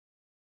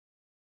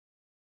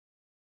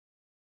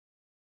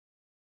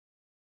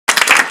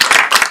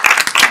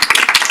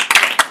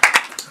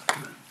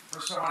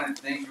First, I want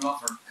to thank you all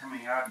for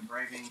coming out and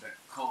braving the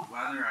cold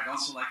weather. I'd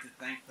also like to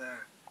thank the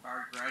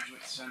Wari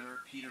Graduate Center,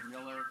 Peter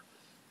Miller,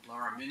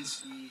 Laura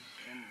Minsky,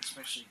 and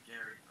especially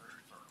Gary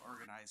for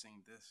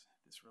organizing this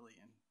really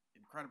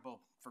incredible,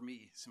 for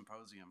me,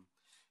 symposium.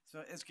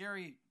 So as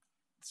Gary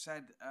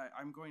said,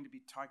 I'm going to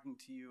be talking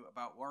to you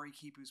about Wari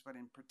quipus, but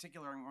in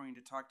particular, I'm going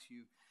to talk to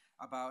you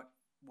about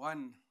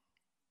one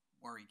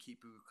Wari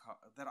quipu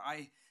that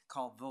I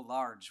call the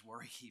large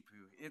Wari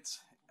quipu. It's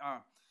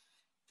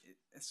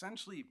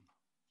essentially,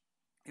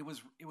 it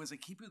was a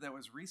quipu that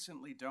was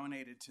recently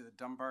donated to the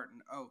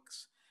Dumbarton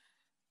Oaks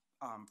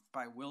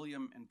by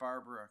William and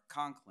Barbara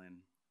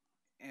Conklin,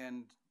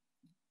 and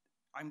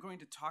I'm going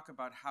to talk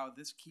about how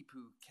this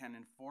quipu can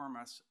inform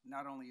us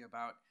not only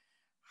about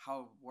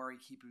how Wari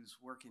quipus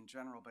work in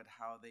general, but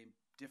how they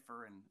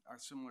differ and are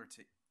similar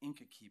to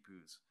Inka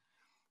quipus.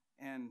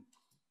 And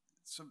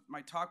so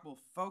my talk will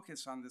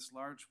focus on this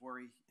large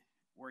Wari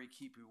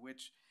quipu,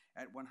 which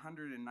at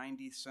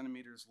 190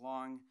 centimeters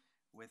long,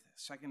 with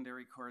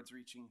secondary chords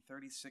reaching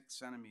 36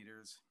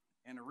 centimeters,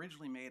 and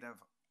originally made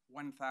of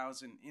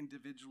 1,000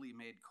 individually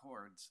made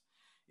chords.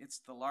 It's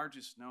the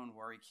largest known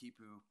Wari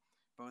quipu,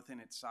 both in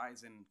its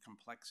size and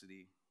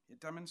complexity.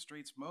 It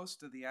demonstrates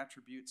most of the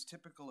attributes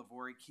typical of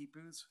Wari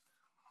quipus.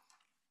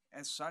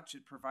 As such,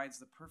 it provides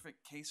the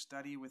perfect case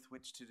study with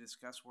which to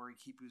discuss Wari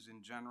quipus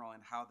in general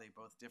and how they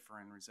both differ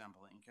and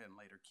resemble Inka and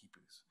later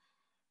quipus.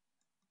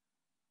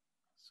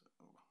 So,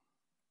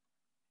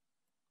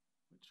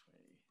 which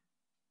way?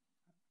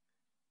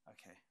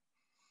 Okay.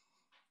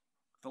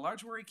 The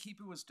large Wari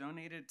quipu was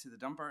donated to the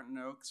Dumbarton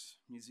Oaks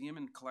Museum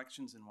and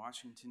Collections in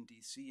Washington,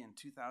 D.C. in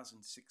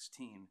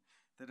 2016.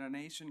 The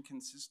donation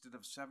consisted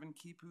of 7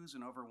 quipus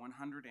and over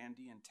 100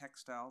 Andean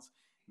textiles,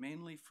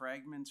 mainly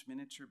fragments,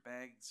 miniature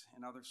bags,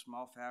 and other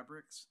small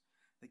fabrics.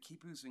 The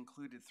quipus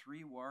included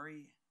 3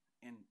 Wari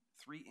and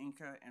 3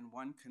 Inka and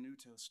 1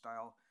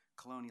 Canuto-style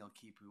colonial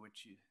quipu,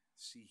 which you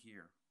see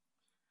here.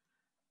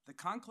 The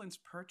Conklins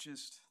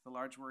purchased the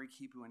large Wari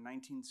quipu in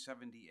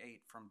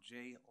 1978 from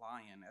J.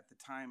 Lyon, at the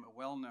time a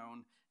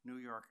well-known New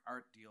York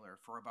art dealer,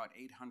 for about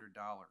 $800.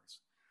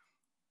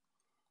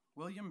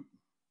 William,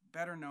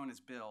 better known as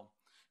Bill,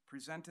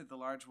 presented the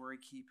large Wari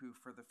quipu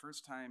for the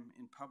first time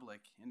in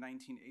public in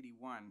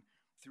 1981,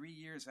 3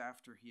 years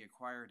after he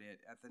acquired it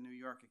at the New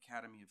York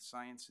Academy of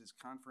Sciences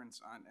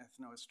Conference on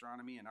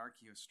Ethnoastronomy and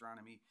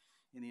Archaeoastronomy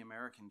in the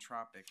American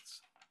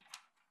Tropics.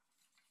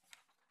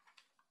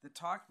 The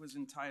talk was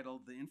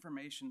entitled The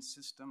Information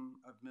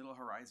System of Middle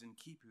Horizon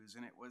Quipus,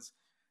 and it was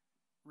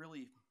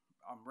really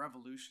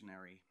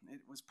revolutionary.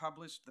 It was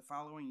published the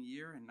following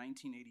year in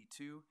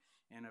 1982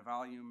 in a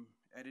volume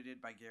edited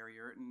by Gary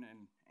Urton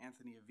and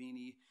Anthony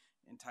Avini,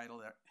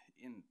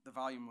 the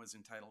volume was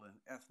entitled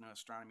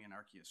Ethnoastronomy and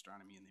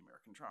Archaeoastronomy in the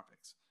American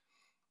Tropics.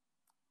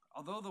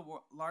 Although the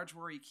large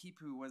Wari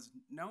quipu was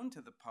known to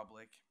the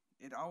public,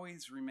 it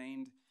always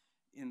remained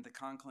in the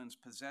Conklins'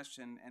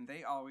 possession, and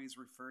they always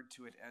referred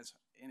to it as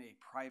in a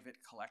private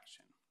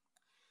collection.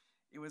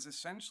 It was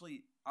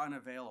essentially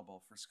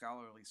unavailable for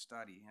scholarly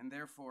study, and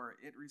therefore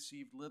it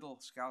received little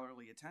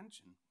scholarly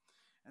attention.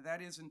 And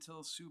that is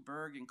until Sue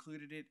Berg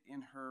included it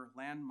in her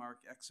landmark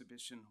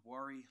exhibition,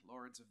 Wari,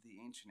 Lords of the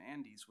Ancient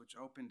Andes, which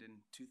opened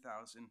in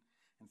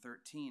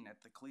 2013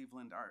 at the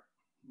Cleveland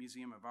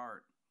Museum of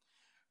Art.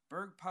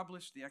 Berg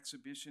published the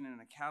exhibition in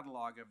a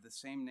catalog of the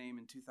same name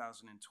in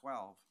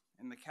 2012,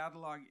 and the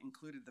catalog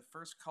included the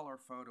first color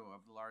photo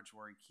of the large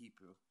Wari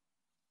quipu.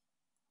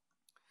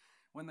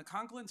 When the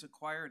Conklins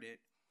acquired it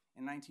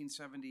in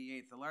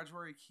 1978, the large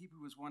Wari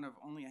quipu was one of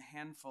only a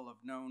handful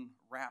of known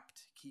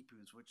wrapped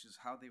quipus, which is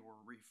how they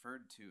were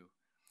referred to.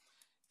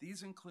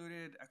 These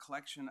included a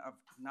collection of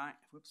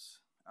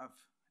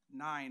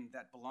 9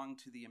 that belonged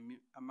to the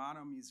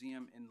Amano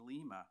Museum in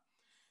Lima.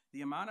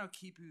 The Amano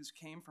quipus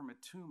came from a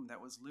tomb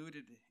that was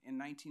looted in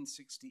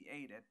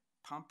 1968 at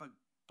Pampa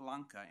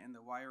Blanca in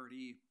the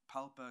Wari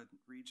Palpa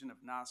region of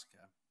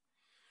Nazca.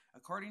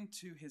 According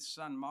to his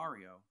son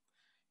Mario,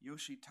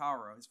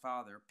 Yoshitaro, his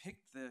father,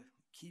 picked the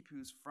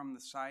quipus from the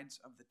sides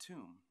of the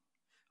tomb.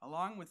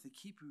 Along with the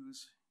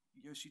quipus,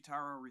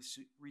 Yoshitaro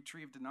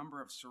retrieved a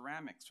number of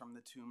ceramics from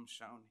the tomb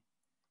shown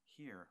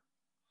here.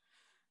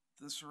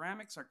 The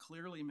ceramics are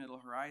clearly Middle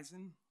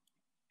Horizon,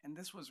 and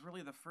this was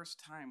really the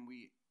first time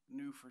we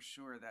knew for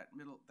sure that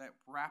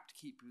wrapped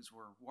quipus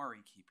were Wari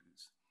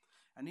quipus.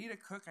 Anita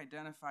Cook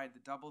identified the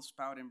double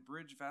spout and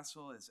bridge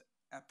vessel as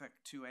Epoch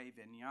 2A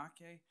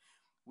Vignacque,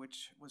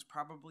 which was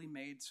probably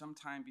made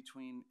sometime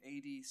between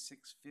AD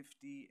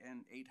 650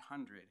 and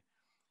 800.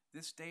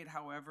 This date,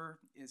 however,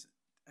 is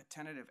a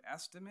tentative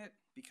estimate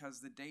because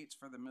the dates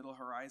for the Middle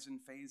Horizon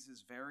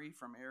phases vary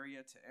from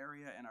area to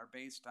area and are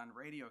based on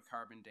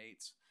radiocarbon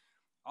dates,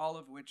 all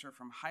of which are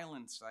from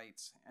highland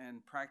sites,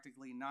 and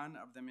practically none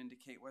of them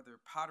indicate whether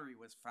pottery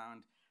was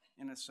found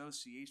in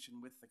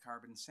association with the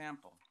carbon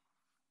sample.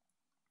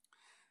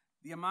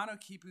 The Amano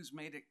quipus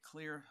made it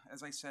clear,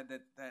 as I said,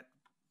 that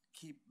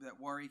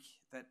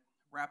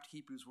wrapped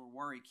quipus were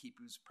Wari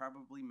quipus,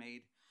 probably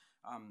made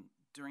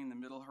during the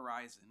Middle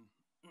Horizon,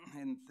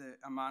 and the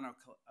Amano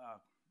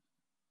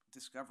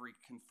discovery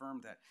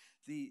confirmed that.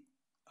 The,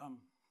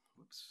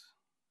 whoops.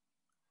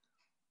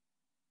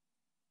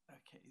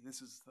 Okay,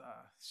 this is the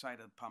site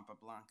of Pampa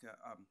Blanca.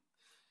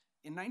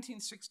 In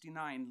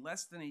 1969,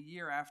 less than a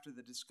year after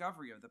the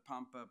discovery of the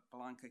Pampa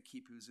Blanca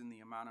quipus in the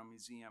Amano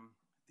Museum,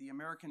 the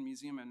American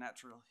Museum of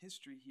Natural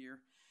History here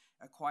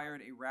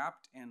acquired a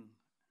wrapped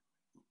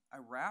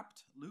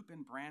loop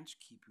and branch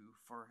quipu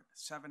for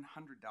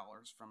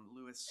 $700 from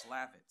Louis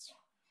Slavitz,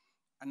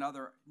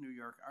 another New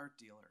York art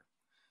dealer.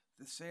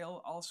 The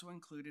sale also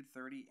included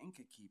 30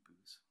 Inka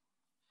quipus.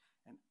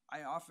 And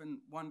I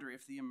often wonder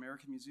if the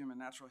American Museum of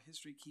Natural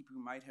History quipu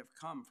might have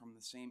come from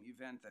the same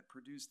event that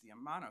produced the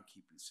Amano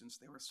quipu, since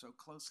they were so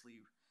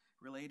closely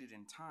related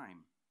in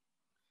time.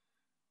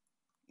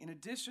 In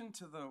addition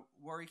to the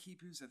Wari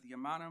quipus at the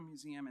Amano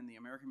Museum and the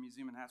American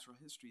Museum of Natural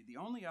History, the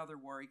only other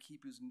Wari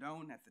quipus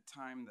known at the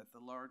time that the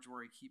large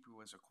Wari quipu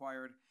was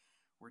acquired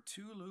were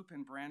 2 loop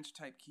and branch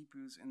type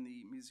quipus in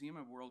the Museum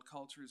of World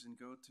Cultures in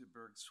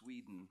Gothenburg,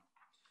 Sweden.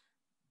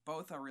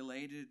 Both are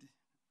related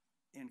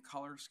in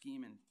color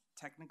scheme and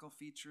technical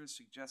features,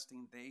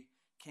 suggesting they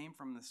came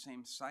from the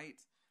same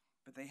site,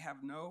 but they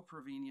have no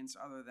provenience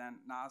other than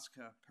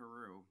Nazca,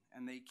 Peru,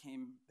 and they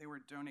were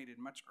donated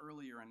much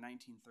earlier in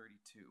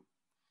 1932.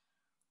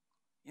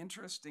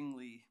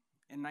 Interestingly,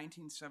 in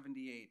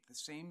 1978, the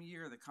same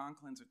year the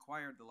Conklins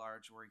acquired the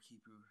large Wari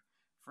quipu,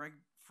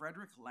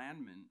 Frederick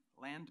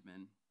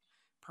Landman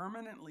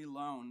permanently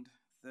loaned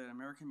the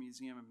American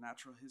Museum of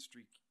Natural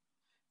History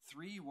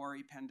 3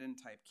 Wari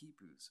pendant type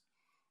quipus.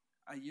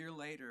 A year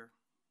later,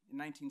 in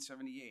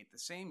 1978, the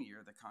same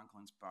year the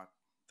Conklins bought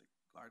the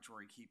large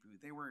Wari quipu,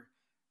 they were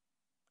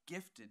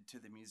gifted to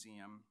the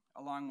museum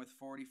along with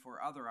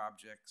 44 other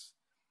objects,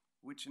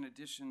 which in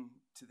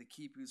addition to the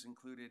quipus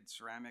included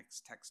ceramics,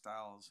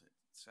 textiles,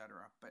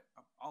 etc., but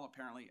all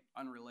apparently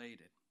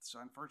unrelated. So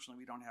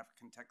unfortunately, we don't have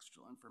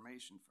contextual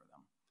information for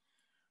them.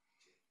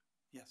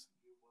 Yes?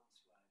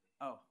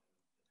 Oh,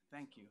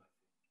 thank you.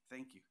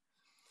 Thank you.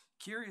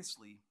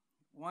 Curiously,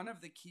 one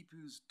of the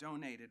quipus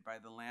donated by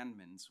the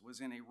Landmans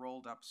was in a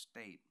rolled-up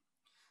state.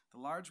 The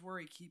large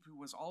Wari quipu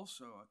was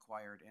also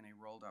acquired in a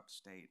rolled-up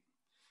state.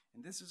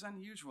 And this is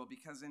unusual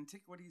because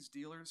antiquities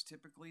dealers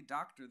typically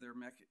doctor their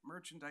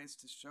merchandise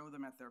to show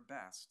them at their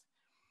best.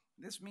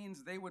 This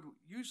means they would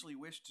usually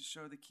wish to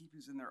show the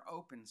quipus in their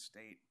open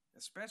state,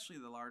 especially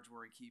the large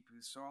Wari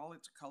quipus, so all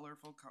its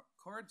colorful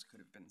cords could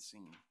have been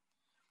seen.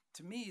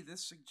 To me,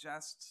 this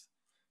suggests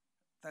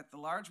that the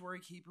large Wari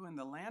quipu and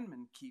the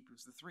Landman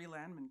quipus, the 3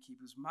 Landman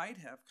quipus, might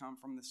have come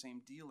from the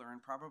same dealer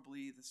and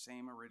probably the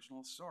same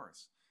original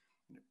source.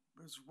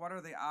 What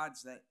are the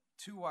odds that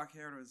 2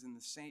 vaqueros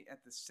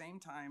at the same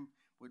time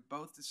would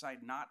both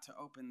decide not to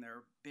open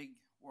their big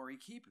Wari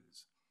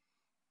quipus?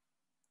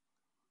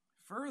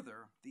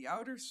 Further, the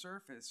outer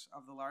surface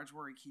of the large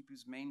Wari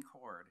quipu's main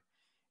cord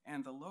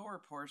and the lower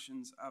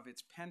portions of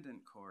its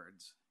pendant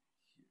cords.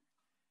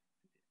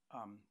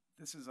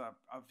 This is a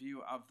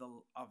view of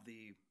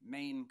the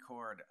main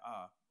cord,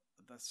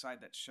 the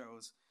side that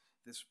shows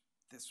this.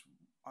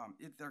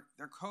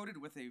 They're coated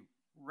with a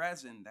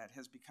resin that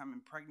has become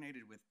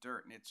impregnated with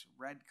dirt, and it's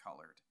red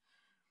colored.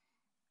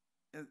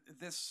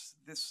 This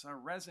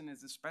resin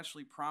is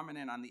especially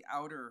prominent on the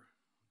outer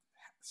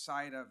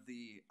side of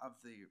the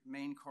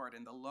main cord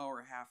and the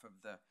lower half of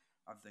the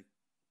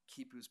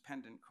quipu's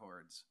pendant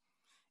cords.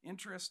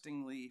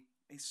 Interestingly,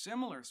 a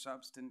similar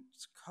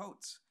substance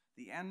coats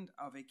the end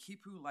of a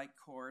quipu-like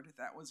cord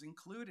that was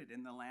included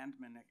in the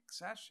Landman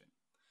accession.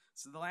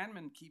 So the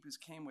Landman quipus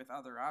came with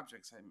other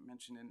objects I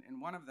mentioned,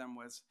 and one of them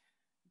was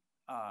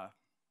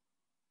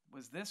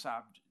this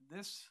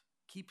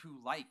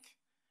quipu-like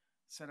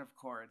set of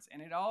cords,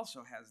 and it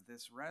also has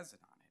this resin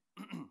on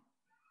it.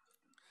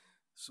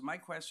 So my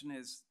question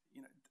is,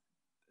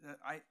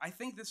 I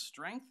think this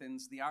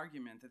strengthens the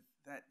argument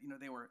that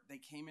they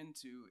came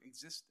into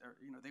exist, or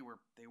they were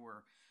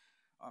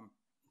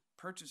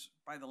purchased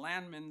by the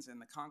Landmans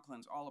and the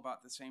Conklins all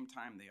about the same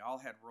time. They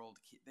both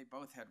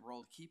had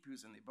rolled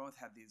quipus, and they both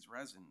had these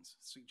resins,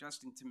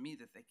 suggesting to me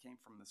that they came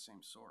from the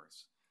same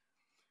source.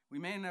 We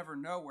may never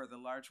know where the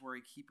large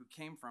Wari quipu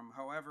came from.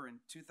 However,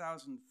 in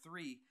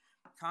 2003,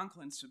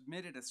 Conklin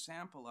submitted a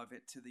sample of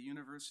it to the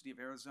University of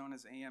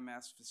Arizona's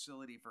AMS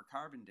facility for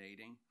carbon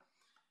dating.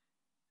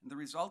 The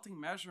resulting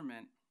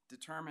measurement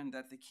determined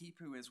that the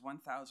quipu is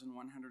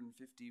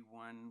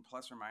 1,151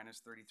 plus or minus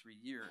 33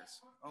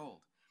 years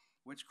old,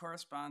 which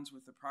corresponds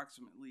with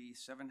approximately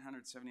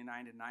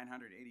 779 to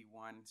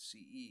 981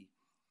 CE.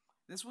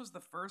 This was the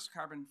first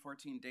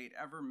carbon-14 date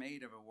ever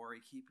made of a Wari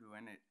quipu,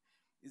 and it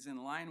is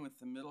in line with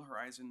the Middle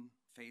Horizon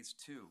Phase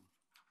 2,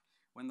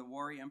 when the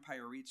Wari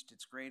Empire reached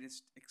its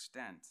greatest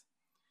extent.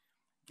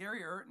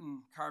 Gary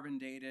Urton carbon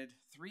dated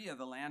 3 of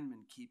the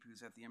Landman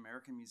quipus at the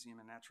American Museum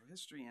of Natural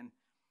History, and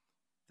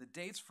the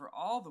dates for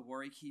all the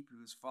Wari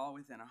quipus fall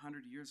within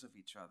 100 years of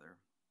each other.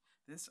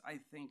 This, I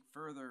think,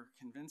 further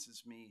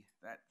convinces me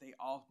that they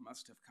all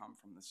must have come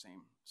from the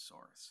same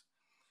source.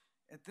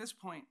 At this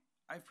point,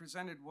 I've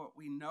presented what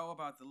we know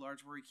about the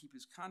large Wari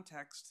quipu's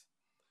context,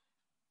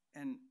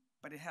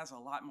 but it has a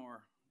lot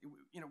more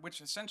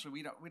which essentially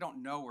we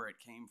don't know where it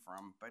came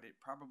from, but it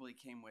probably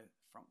came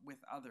with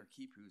other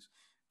quipus.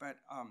 But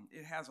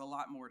it has a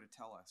lot more to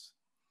tell us.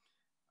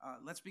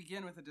 Let's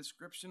begin with a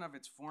description of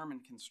its form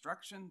and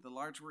construction. The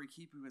large Wari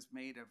quipu is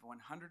made of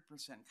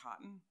 100%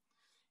 cotton.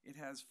 It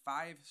has a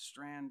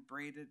five-strand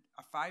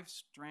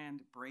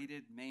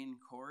braided main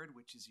cord,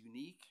 which is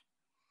unique.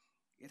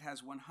 It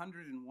has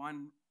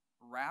 101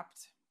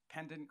 wrapped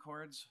pendant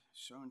cords,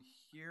 shown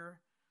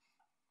here,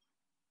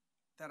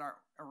 that are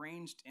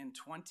arranged in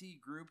 20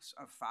 groups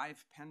of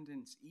 5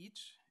 pendants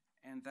each,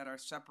 and that are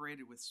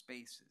separated with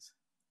spaces.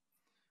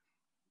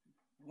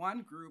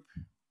 One group,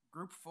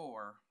 group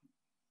 4,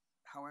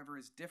 however,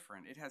 is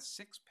different. It has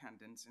 6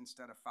 pendants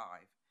instead of 5,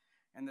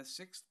 and the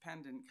 6th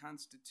pendant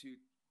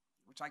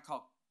which I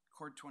call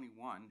cord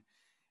 21,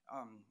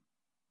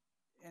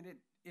 and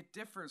it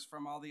differs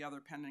from all the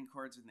other pendant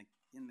cords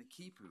in the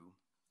khipu.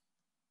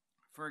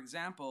 For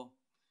example,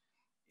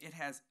 it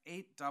has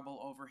 8 double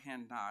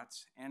overhand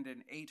knots and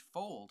an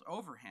 8-fold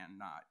overhand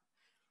knot.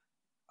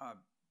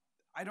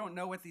 I don't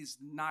know what these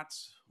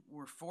knots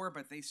were for,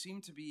 but they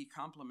seem to be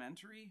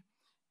complementary,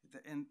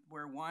 and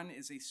where one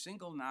is a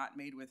single knot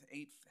made with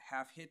 8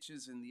 half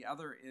hitches and the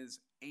other is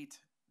 8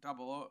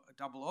 double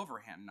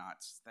overhand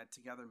knots that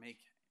together make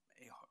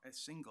a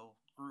single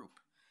group.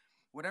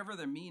 Whatever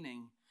the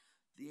meaning,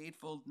 the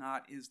 8-fold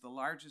knot is the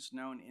largest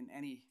known in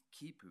any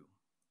khipu.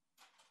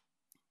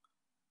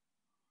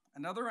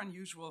 Another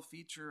unusual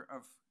feature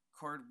of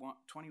cord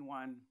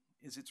 21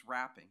 is its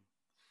wrapping.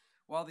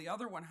 While the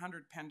other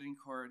 100 pendant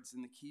cords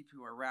in the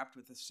khipu are wrapped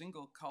with a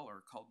single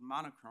color called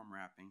monochrome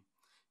wrapping,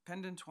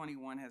 pendant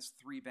 21 has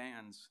 3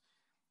 bands,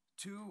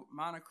 2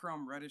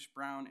 monochrome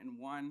reddish-brown and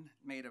 1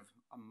 made of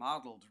a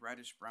mottled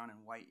reddish-brown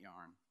and white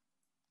yarn.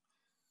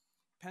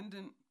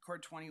 Pendant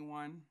cord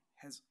 21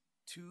 has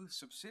 2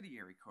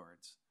 subsidiary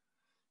cords,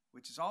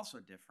 which is also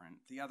different.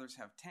 The others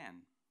have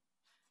 10.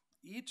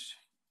 Each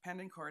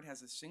pendant cord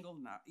has a single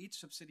knot. Each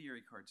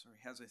subsidiary cord,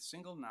 has a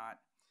single knot,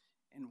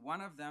 and one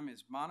of them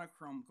is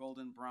monochrome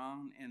golden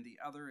brown, and the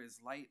other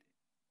is light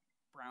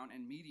brown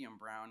and medium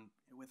brown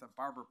with a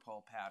barber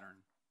pole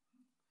pattern.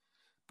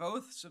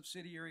 Both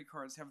subsidiary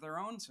cords have their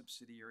own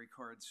subsidiary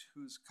cords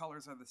whose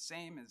colors are the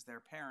same as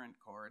their parent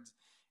cords,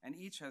 and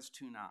each has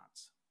 2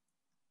 knots.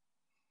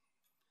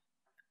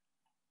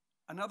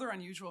 Another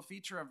unusual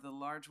feature of the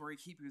large Wari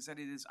quipu is that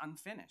it is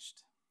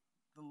unfinished.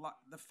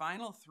 The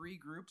final 3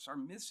 groups are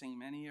missing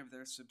many of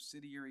their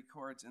subsidiary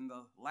cords, and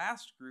the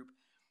last group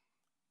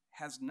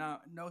has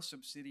no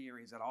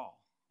subsidiaries at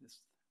all.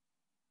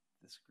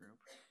 This group.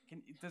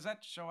 Does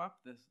that show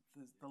up,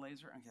 the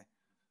laser? Okay.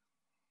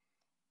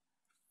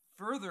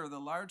 Further, the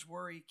large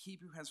Wari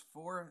quipu has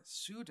 4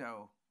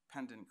 pseudo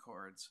pendant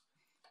cords,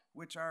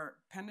 which are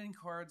pendant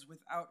cords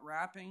without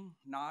wrapping,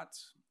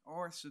 knots,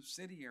 or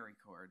subsidiary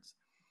cords.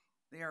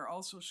 They are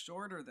also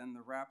shorter than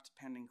the wrapped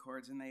pendant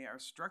cords, and they are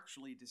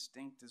structurally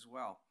distinct as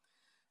well.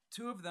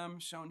 2 of them,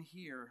 shown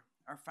here,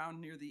 are found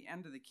near the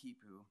end of the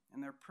khipu,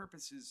 and their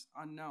purpose is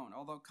unknown,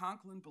 although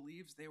Conklin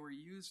believes they were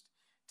used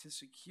to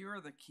secure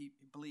the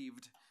khipu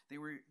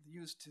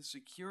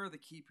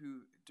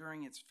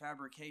during its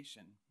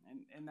fabrication,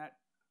 and that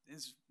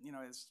is,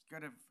 as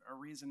good of a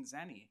reason as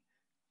any.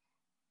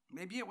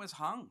 Maybe it was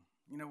hung.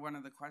 One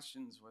of the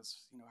questions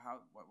was,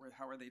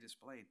 how are they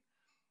displayed?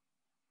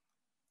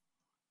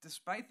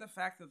 Despite the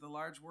fact that the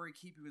large Wari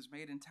quipu is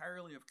made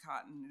entirely of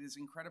cotton, it is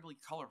incredibly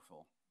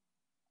colorful.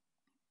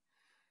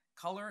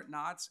 Color,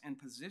 knots, and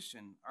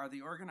position are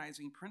the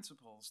organizing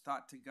principles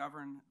thought to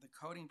govern the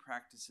coding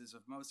practices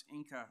of most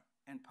Inka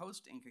and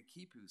post-Inka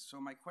quipus.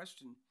 So my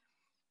questions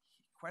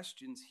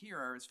here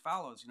are as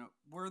follows.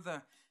 Were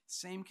the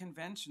same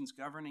conventions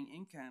governing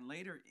Inka and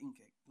later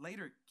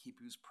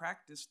quipus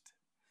practiced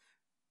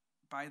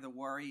by the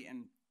Wari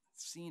and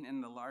seen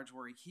in the large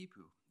Wari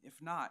quipu? If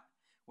not,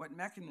 what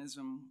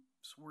mechanisms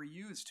were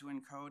used to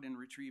encode and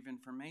retrieve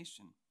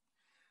information?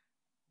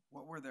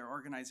 What were their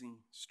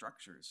organizing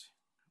structures?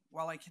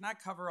 While I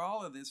cannot cover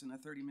all of this in a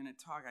 30-minute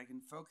talk, I can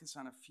focus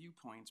on a few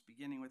points,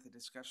 beginning with a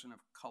discussion of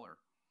color.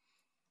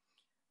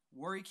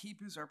 Wari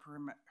quipus are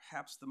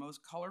perhaps the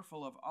most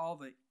colorful of all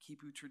the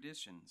quipu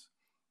traditions.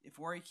 If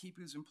Wari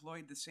quipus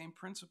employed the same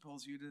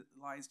principles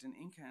utilized in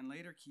Inka and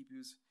later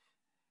quipus,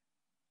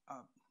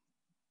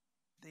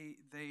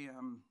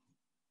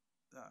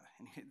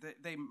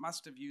 they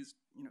must have used,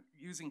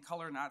 using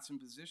color, knots, and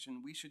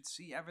position. We should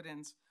see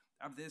evidence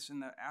of this in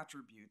the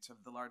attributes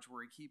of the large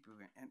Wari quipu,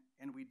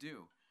 and we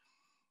do.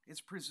 It's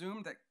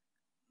presumed that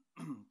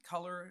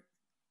color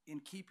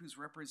in quipus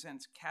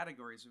represents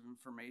categories of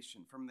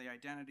information from the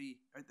identity,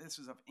 this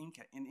is of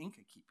Inka, in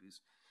Inka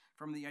quipus,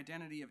 from the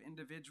identity of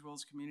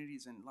individuals,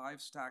 communities, and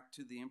livestock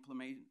to the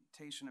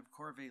implementation of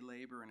corvée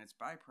labor and its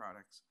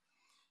byproducts.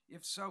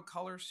 If so,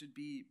 color should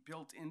be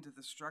built into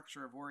the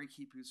structure of Wari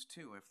quipus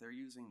too, if they're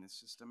using this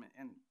system,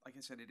 and like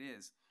I said, it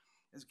is.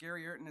 As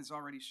Gary Urton has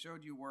already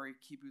showed you, Wari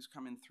quipus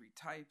come in 3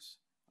 types.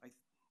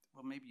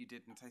 Well, maybe you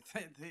didn't.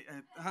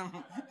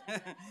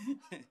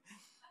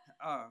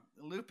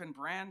 Loop and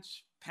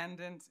branch,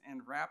 pendant,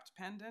 and wrapped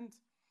pendant.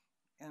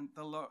 And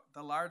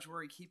the large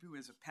Wari quipu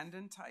is a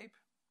pendant type.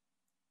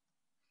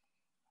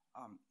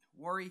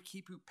 Wari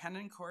quipu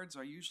pendant cords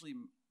are usually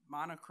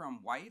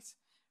monochrome white,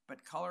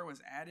 but color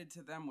was added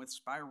to them with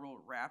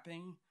spiral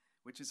wrapping,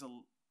 which is a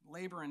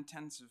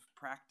labor-intensive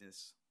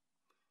practice.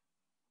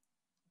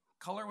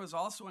 Color was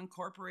also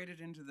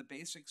incorporated into the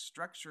basic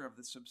structure of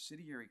the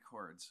subsidiary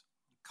cords.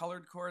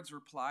 Colored cords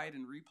were plied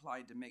and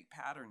replied to make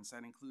patterns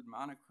that include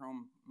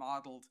monochrome,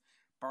 modeled,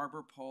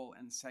 barber pole,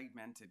 and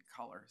segmented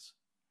colors.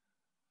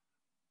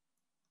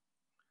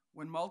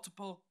 When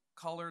multiple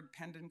colored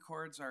pendant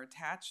cords are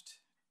attached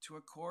to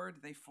a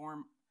cord, they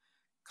form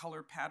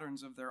color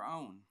patterns of their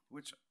own,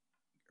 which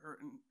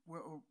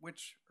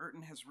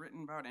Urton has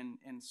written about in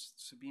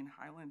Sabine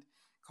Highland,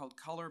 called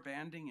color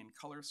banding and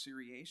color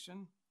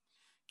seriation.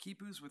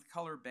 Quipus with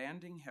color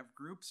banding have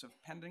groups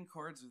of pendant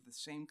cords of the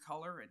same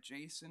color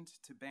adjacent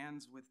to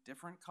bands with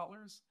different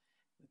colors.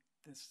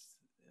 This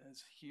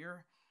is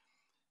here.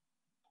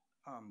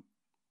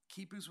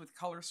 Quipus with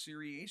color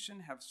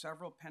seriation have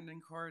several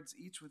pendant cords,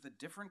 each with a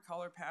different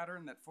color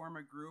pattern that form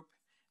a group.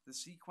 The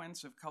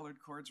sequence of colored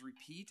cords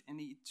repeat in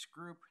each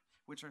group,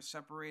 which are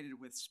separated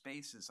with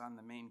spaces on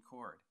the main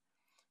cord.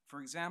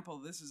 For example,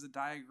 this is a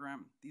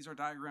diagram. These are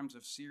diagrams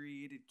of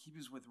seriated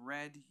quipus with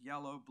red,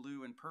 yellow,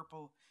 blue, and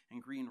purple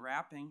and green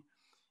wrapping.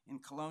 In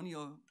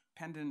colonial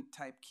pendant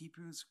type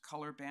quipus,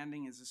 color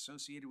banding is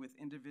associated with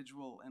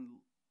individual and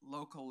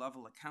local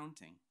level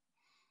accounting,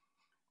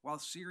 while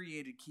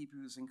seriated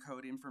quipus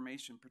encode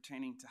information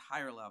pertaining to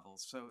higher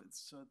levels. So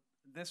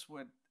this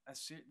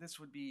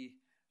would be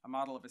a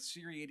model of a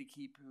seriated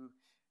quipu,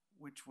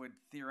 which would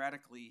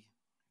theoretically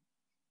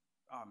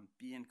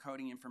be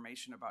encoding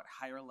information about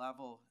higher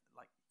level,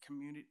 like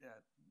community,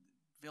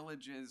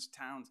 villages,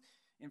 towns,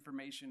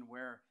 information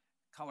where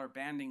color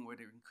banding would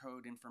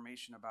encode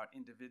information about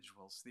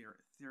individuals.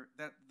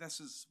 This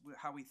is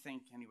how we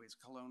think, anyways,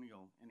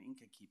 colonial and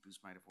Inka quipus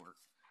might have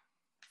worked.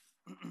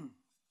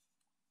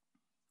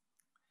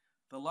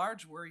 The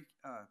large Wari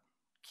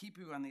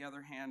quipu, on the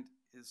other hand,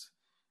 is,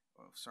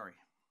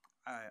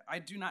 I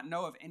do not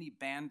know of any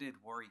banded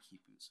Wari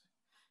quipus,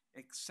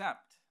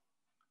 except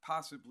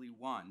possibly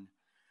one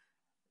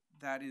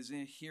that is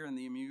here in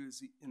the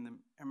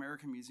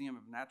American Museum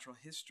of Natural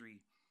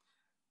History.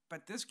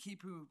 But this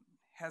quipu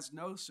has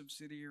no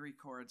subsidiary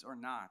cords or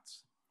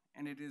knots,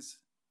 and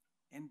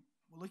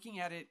looking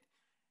at it,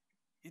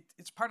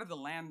 it's part of the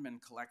Landman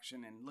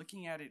collection, and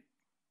looking at it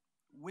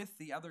with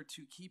the other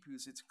two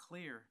quipus, it's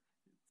clear,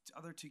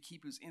 other two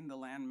quipus in the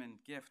Landman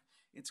gift,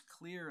 it's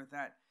clear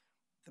that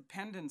the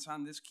pendants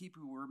on this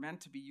quipu were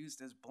meant to be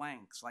used as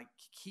blanks, like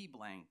key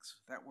blanks,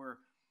 that were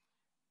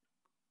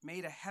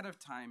made ahead of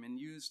time and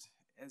used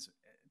as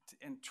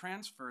and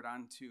transferred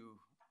onto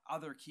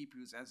other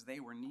quipus as they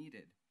were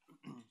needed.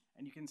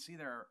 And you can see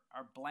there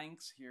are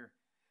blanks here,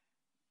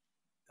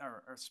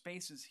 or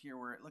spaces here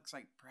where it looks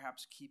like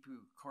perhaps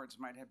quipu cords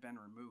might have been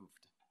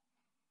removed.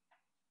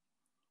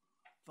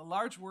 The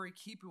large Wari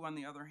quipu, on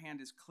the other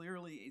hand, is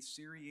clearly a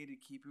seriated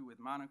quipu with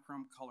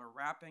monochrome color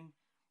wrapping,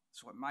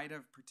 so it might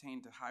have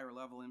pertained to higher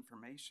level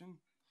information.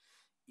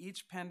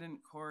 Each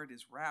pendant cord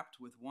is wrapped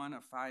with one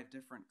of 5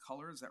 different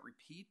colors that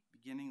repeat,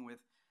 beginning with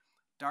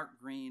dark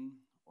green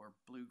or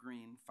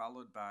blue-green,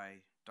 followed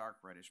by dark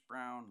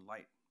reddish-brown,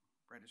 light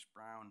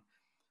reddish-brown,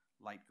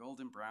 light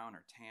golden brown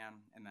or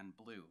tan, and then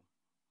blue.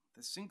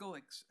 It's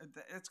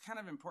kind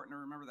of important to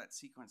remember that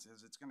sequence,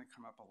 as it's going to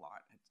come up a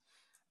lot.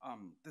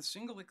 The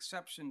single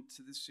exception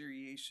to this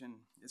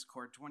seriation is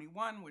cord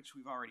 21, which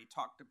we've already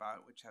talked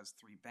about, which has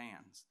 3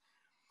 bands.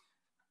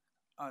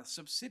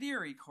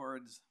 Subsidiary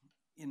cords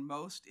in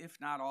most, if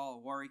not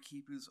all, Wari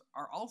quipus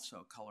are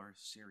also color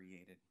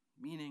seriated,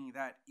 meaning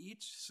that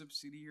each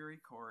subsidiary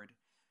cord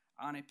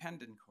on a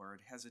pendant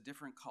cord has a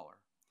different color,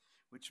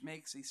 which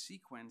makes a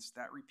sequence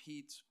that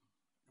repeats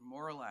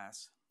more or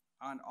less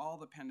on all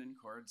the pendant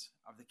cords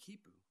of the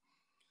quipu.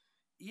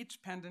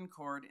 Each pendant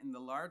cord in the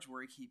large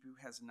Wari quipu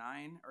has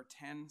 9 or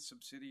 10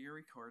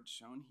 subsidiary cords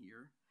shown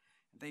here.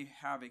 They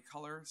have a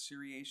color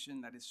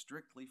seriation that is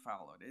strictly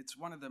followed. It's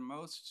one of the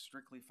most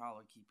strictly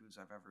followed quipus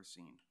I've ever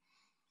seen.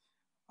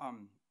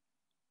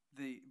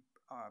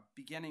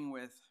 Beginning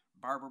with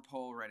barber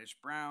pole reddish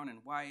brown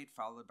and white,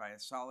 followed by a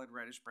solid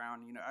reddish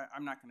brown.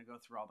 I'm not going to go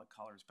through all the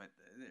colors, but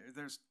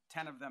there's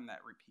 10 of them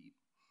that repeat.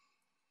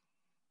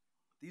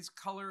 These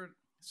colored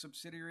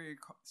subsidiary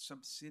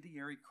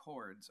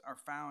cords are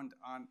found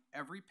on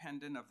every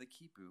pendant of the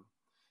quipu,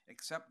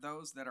 except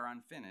those that are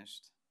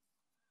unfinished.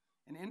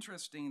 And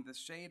interesting, the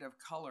shade of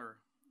color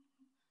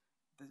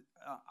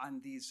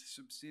on these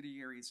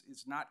subsidiaries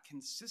is not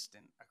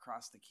consistent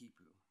across the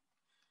quipu,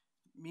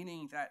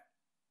 meaning that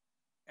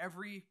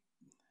every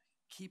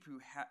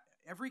quipu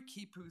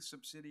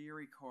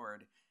subsidiary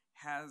cord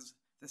has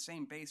the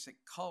same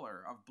basic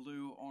color of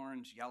blue,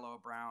 orange, yellow,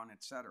 brown,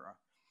 etc.,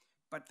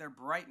 but their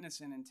brightness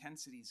and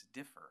intensities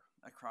differ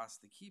across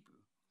the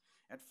quipu.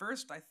 At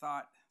first, I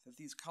thought that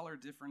these color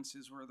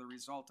differences were the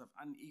result of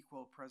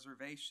unequal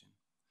preservation.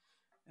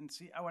 And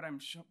see what I'm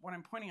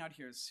pointing out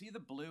here is, see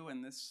the blue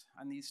on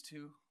these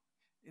two?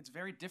 it's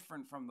very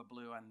different from the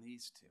blue on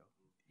these two.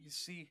 You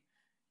see?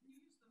 Can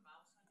you use the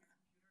mouse on your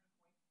computer to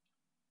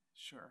point?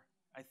 Sure.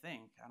 I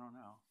think. I don't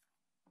know.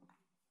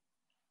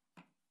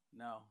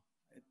 No.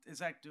 Is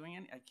that doing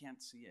it? I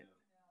can't see it.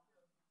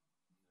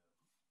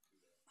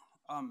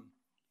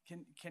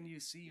 Can you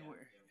see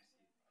where?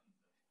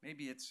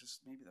 Maybe it's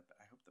just I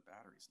hope the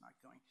battery's not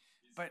going.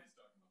 But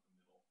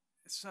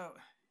so,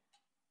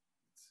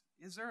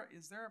 is there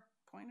a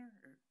pointer?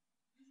 Or?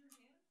 Use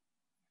your hand.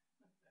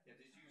 Yeah,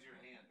 just use your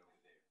hand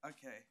over there.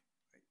 Okay,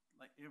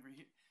 like over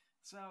here.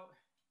 So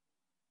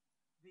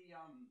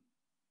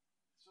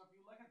so if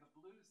you look at the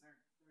blues, they're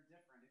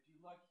different. If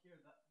you look here,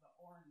 the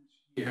orange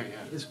here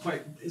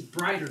is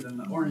brighter than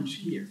the orange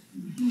here,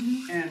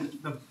 and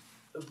the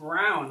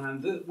brown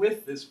on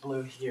with this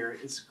blue here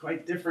is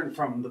quite different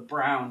from the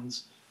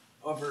browns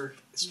over,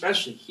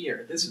 especially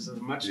here. This is a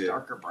much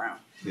darker brown.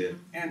 Yeah.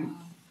 And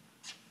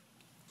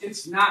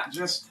this is not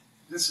just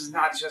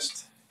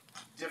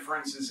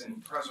differences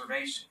in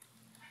preservation.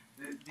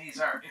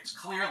 It's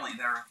clearly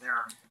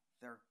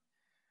they're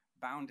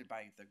bounded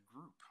by the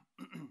group.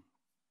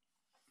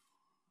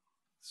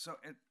 So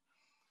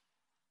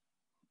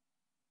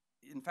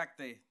in fact,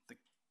 the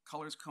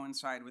colors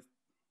coincide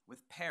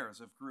with pairs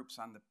of groups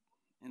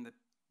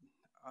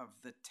of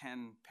the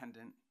 10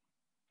 pendant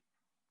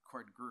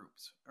chord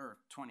groups, or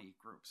 20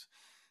 groups.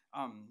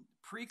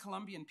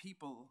 Pre-Columbian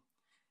people,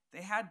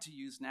 they had to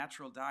use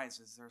natural dyes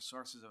as their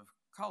sources of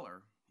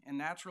color, and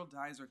natural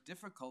dyes are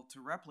difficult to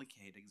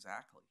replicate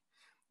exactly.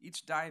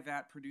 Each dye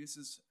vat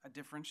produces a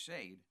different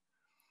shade.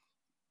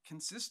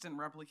 Consistent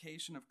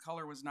replication of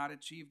color was not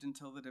achieved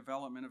until the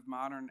development of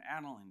modern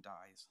aniline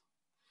dyes.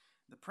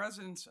 The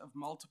presence of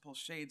multiple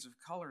shades of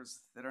colors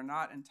that are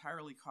not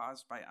entirely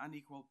caused by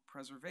unequal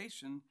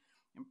preservation,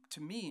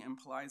 to me,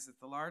 implies that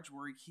the large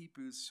Wari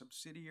quipu's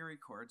subsidiary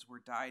chords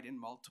were dyed in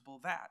multiple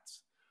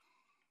vats.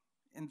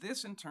 And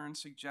this, in turn,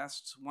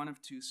 suggests one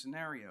of two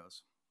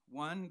scenarios.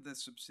 One, the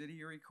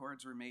subsidiary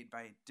chords were made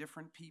by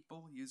different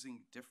people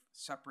using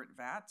separate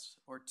vats,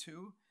 or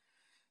two,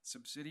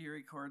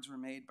 subsidiary chords were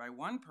made by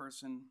one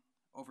person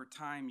over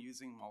time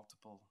using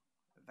multiple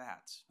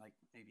vats, like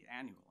maybe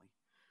annually.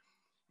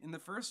 In the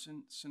first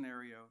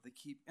scenario,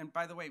 and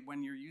by the way,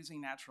 when you're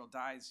using natural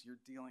dyes,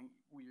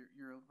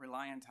 you're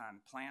reliant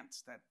on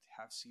plants that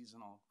have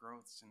seasonal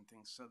growths and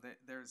things. So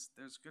there's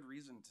good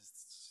reason to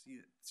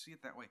see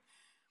it that way.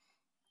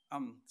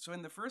 So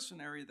in the first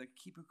scenario, the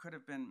khipu could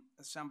have been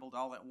assembled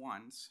all at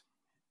once,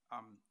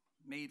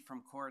 made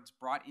from chords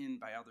brought in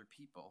by other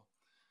people.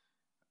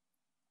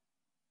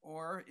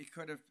 Or it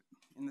could have,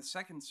 in the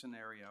second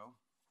scenario,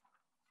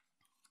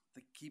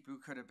 the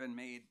khipu could have been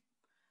made.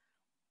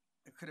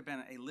 It could have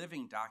been a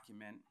living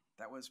document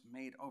that was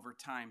made over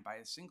time by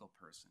a single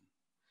person,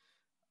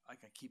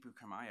 like a khipu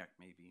kamayak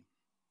maybe.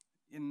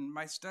 In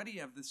my study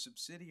of the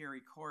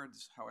subsidiary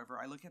chords, however,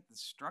 I look at the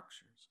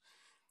structures,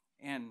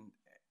 and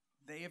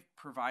they are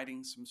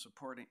providing some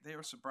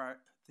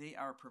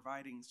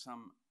providing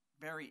some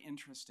very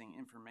interesting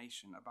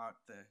information about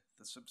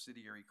the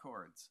subsidiary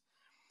chords.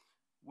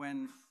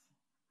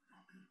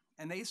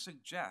 And they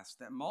suggest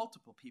that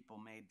multiple people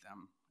made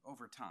them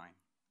over time.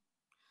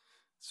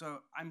 So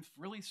I'm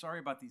really sorry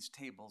about these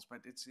tables,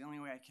 but it's the only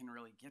way I can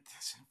really get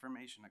this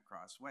information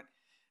across.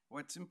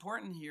 What's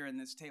important here in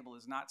this table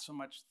is not so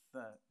much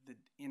the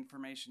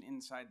information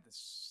inside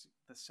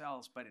the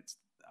cells, but it's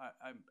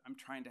I'm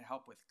trying to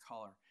help with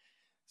color.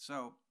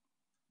 So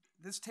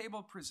this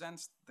table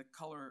presents the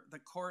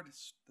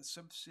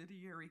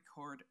subsidiary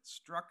chord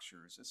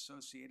structures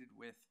associated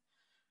with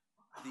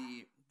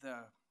the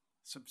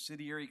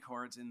subsidiary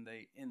chords in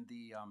the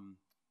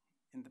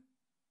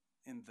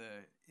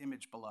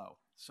image below.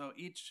 So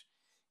each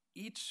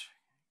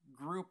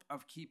group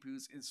of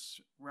quipus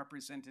is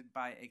represented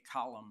by a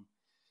column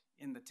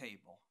in the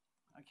table.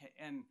 Okay,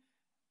 and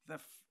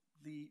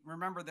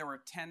remember there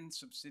were 10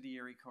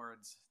 subsidiary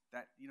chords,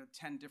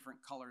 10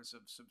 different colors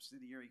of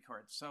subsidiary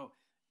chords. So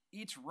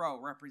each row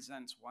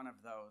represents one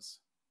of those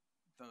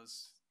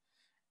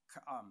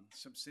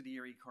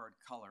subsidiary chord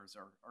colors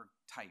or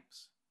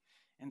types.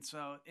 And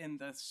so in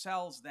the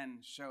cells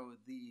then show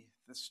the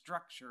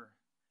structure,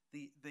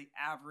 the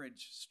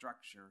average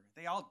structure.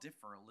 They all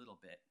differ a little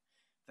bit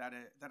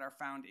that are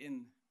found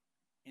in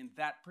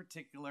that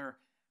particular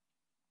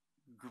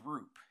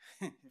group.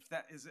 If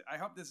that is, I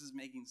hope this is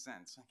making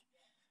sense.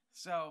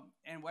 So,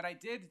 and what I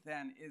did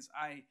then is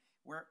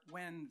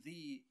when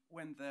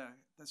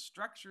the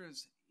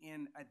structures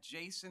in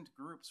adjacent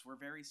groups were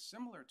very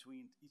similar to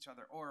each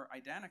other or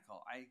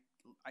identical,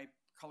 I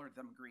colored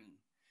them green.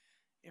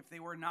 If they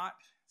were not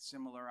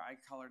similar, I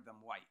colored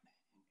them white.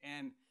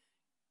 And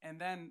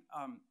then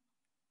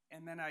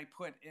I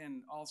put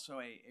in also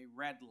a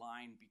red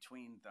line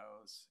between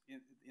those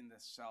in the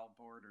cell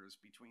borders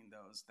between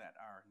those that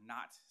are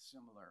not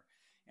similar.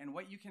 And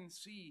what you can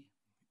see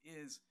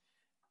is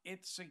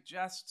it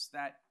suggests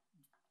that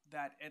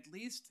at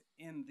least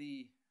in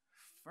the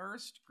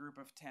first group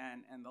of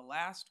 10 and the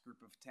last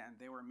group of 10,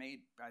 they were made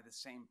by the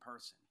same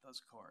person,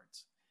 those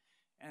chords.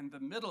 And the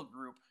middle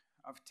group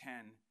of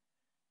 10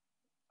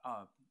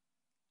 uh,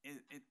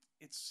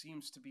 it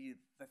seems to be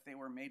that they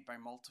were made by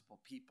multiple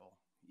people,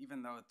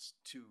 even though it's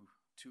two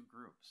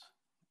groups,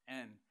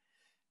 and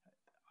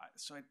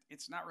so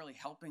it's not really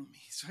helping me.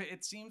 So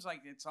it seems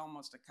like it's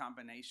almost a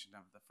combination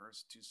of the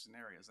first two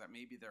scenarios, that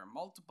maybe there are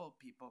multiple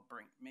people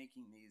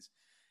making these,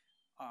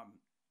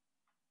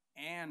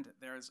 and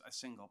there's a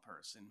single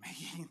person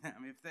making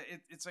them.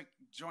 It's a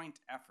joint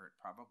effort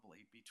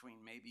probably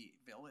between maybe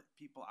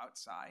people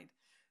outside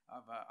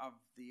of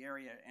the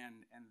area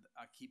and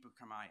Khipu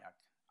Kamayak.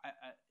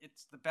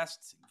 It's the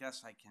best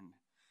guess I can,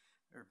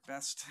 or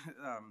best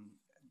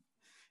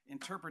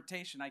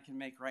interpretation I can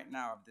make right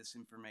now of this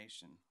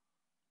information.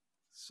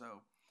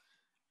 So,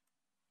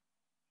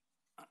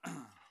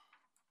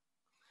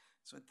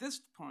 so at this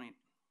point,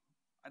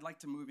 I'd like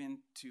to move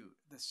into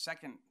the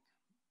second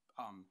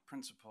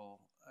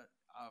principle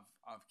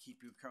of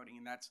Khipu coding,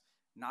 and that's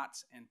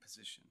knots and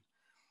position.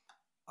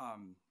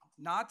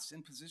 Knots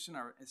and position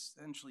are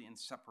essentially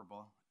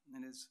inseparable,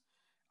 and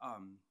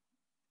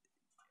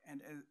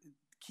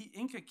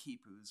Inka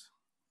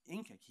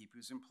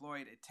Khipus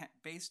employed a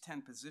base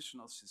 10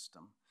 positional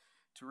system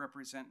to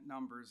represent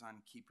numbers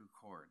on Khipu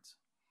chords.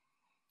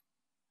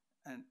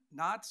 And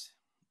knots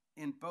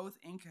in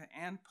both Inka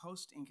and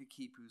post-Inka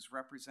Khipus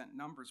represent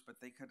numbers, but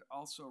they could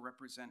also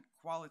represent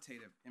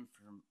qualitative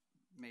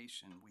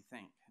information, we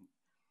think.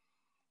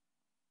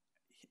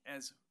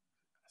 As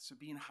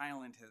Sabine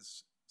Hyland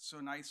has so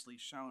nicely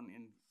shown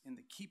in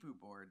the Khipu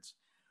boards,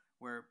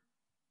 where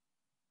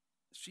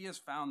she has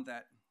found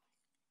that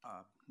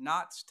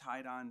knots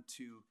tied on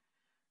to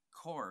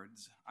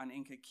chords on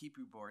Inka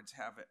Khipu boards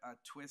have a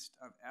twist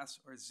of S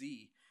or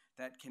Z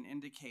that can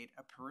indicate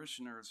a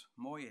parishioner's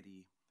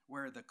moiety,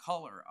 where the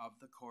color of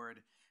the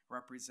chord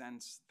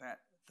represents that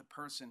the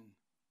person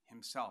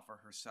himself or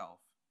herself.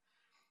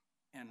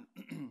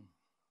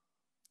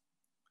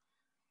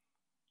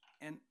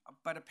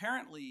 But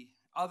apparently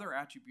other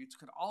attributes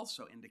could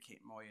also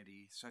indicate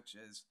moiety, such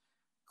as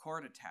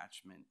chord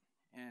attachment.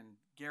 And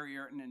Gary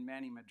Urton and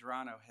Manny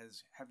Medrano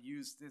have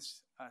used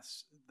this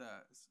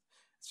the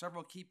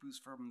several quipus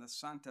from the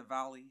Santa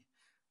Valley,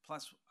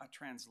 plus a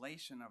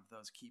translation of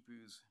those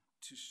quipus,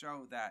 to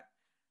show that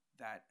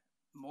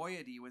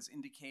moiety was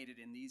indicated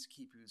in these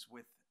quipus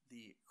with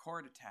the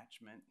chord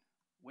attachment,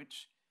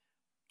 which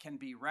can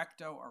be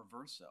recto or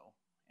verso.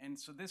 And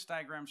so this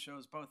diagram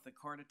shows both the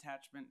chord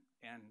attachment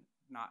and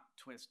knot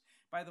twist.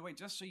 By the way,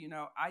 just so you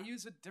know, I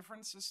use a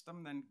different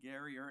system than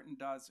Gary Urton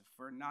does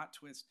for knot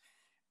twist.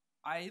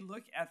 I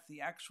look at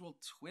the actual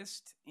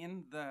twist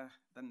in the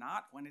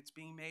knot when it's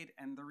being made,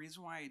 and the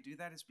reason why I do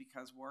that is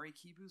because Wari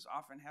quipus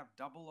often have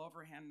double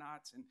overhand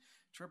knots and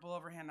triple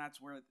overhand knots.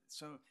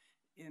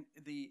 In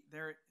the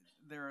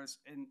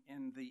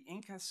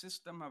Inka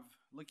system of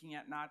looking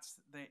at knots,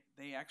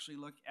 they actually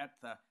look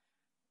at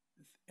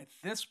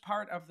this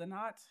part of the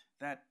knot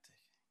that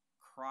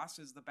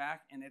crosses the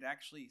back, and it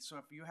actually, so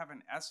if you have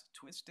an S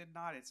twisted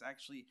knot, it's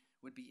actually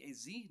would be a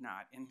Z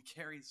knot in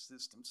Gary's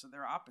system, so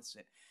they're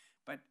opposite.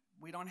 But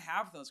we don't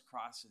have those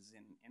crosses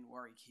in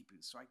Wari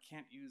quipus, so I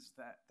can't use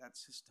that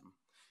system.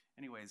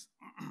 Anyways,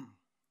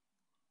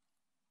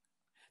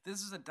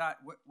 this is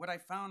what I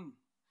found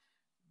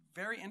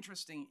very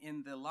interesting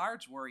in the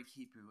large Wari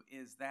quipu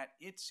is that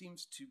it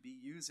seems to be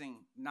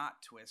using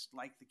knot twist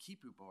like the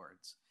quipu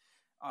boards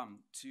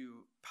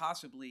to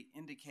possibly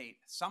indicate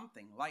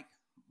something like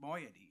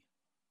moiety.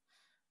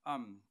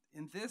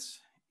 In this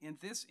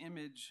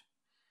image,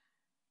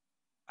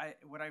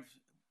 what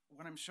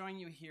I'm showing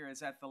you here is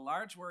that the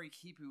large Wari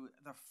quipu,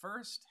 the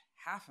first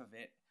half of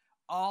it,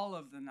 all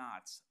of the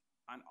knots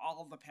on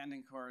all the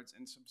pending chords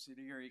and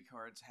subsidiary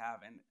chords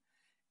have an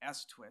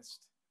S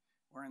twist,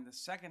 where in the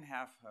second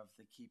half of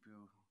the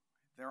quipu,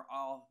 they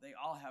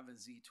all have a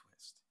Z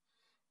twist.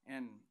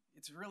 And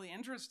it's really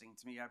interesting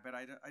to me, but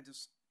I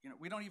just,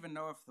 we don't even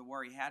know if the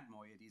Wari had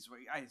moieties.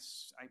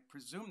 I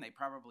presume they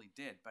probably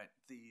did, but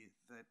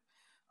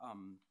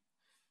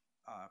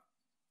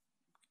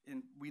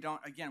we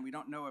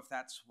don't know if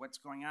that's what's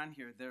going on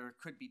here. There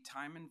could be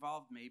time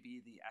involved.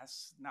 Maybe the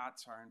S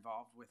knots are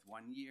involved with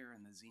 1 year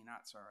and the Z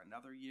knots are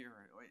another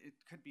year. It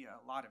could be a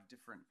lot of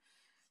different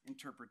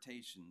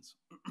interpretations.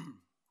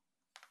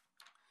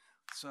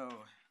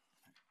 So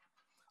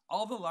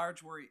the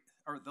large Wari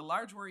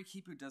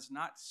quipu does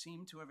not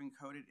seem to have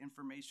encoded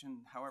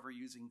information, however,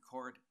 using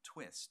chord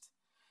twist,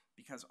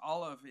 because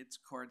all of its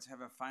chords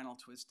have a final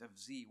twist of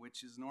Z,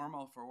 which is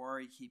normal for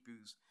Wari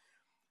quipus,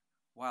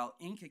 while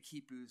Inka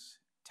quipus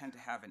tend to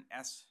have an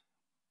S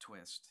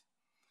twist.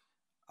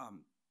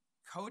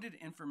 Coded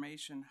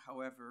information,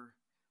 however,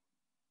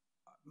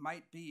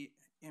 might be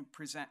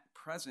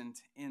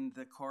present in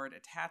the chord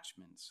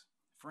attachments.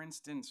 For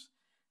instance,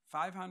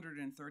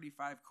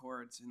 535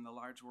 chords in the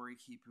large Wari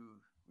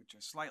quipu, which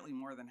are slightly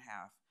more than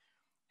half,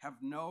 have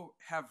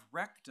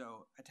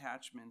recto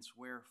attachments,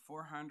 where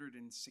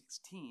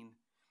 416,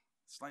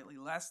 slightly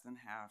less than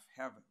half,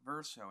 have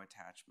verso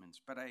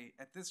attachments. But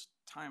at this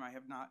time I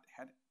have not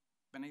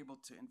been able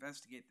to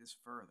investigate this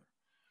further.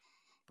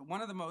 But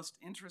one of the most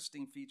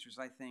interesting features,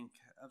 I think,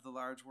 of the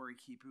large Wari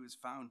quipu is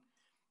found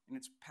in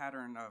its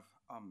pattern of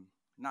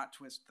knot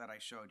twist that I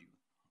showed you.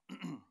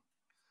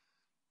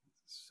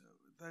 So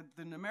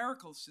the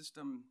numerical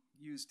system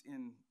used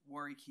in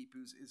Wari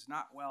quipus is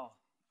not well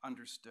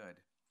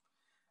understood.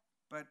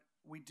 But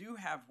we do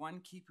have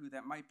one quipu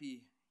that might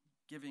be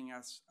giving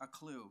us a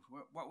clue.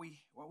 What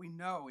we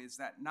know is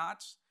that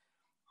knots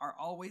are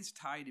always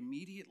tied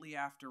immediately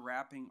after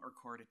wrapping or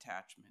cord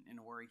attachment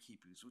in Wari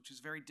quipus, which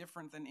is very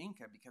different than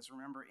Inka, because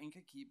remember,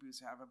 Inka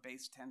quipus have a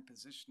base 10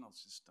 positional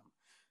system.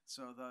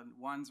 So the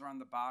ones are on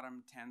the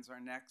bottom, tens are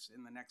next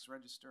in the next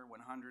register,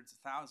 100s,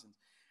 1000s.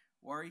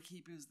 Wari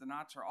quipus, the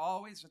knots are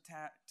always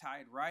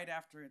tied right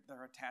after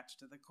they're attached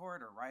to the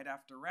cord or right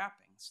after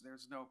wrapping, so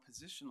there's no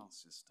positional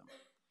system.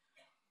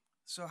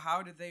 So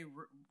how did they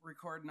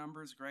record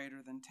numbers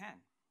greater than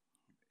 10?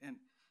 And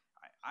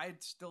I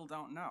still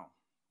don't know.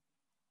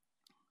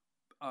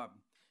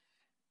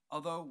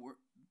 Although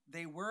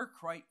they were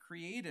quite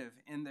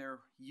creative in their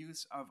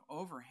use of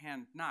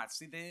overhand knots.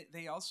 See,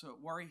 they also,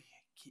 Wari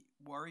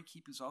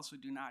quipus also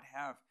do not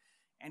have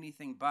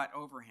anything but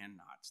overhand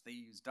knots. They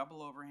use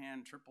double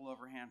overhand, triple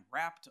overhand,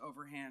 wrapped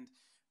overhand,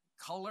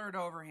 colored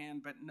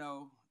overhand, but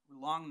no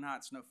long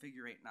knots, no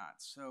figure 8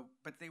 knots. So,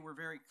 but they were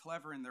very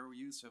clever in their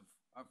use of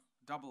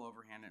double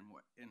overhand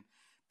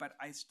but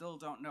I still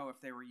don't know if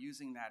they were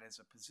using that as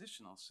a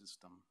positional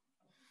system.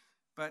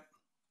 But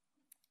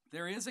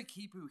there is a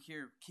quipu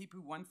here, quipu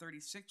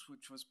 136,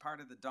 which was part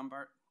of the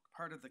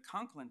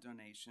Conklin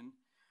donation,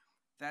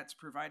 that's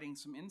providing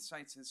some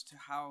insights as to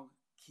how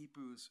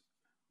quipus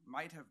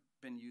might have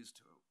been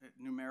used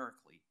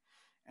numerically.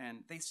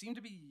 And they seem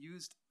to be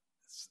used,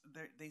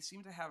 they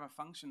seem to have a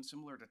function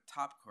similar to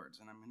top chords,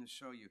 and I'm going to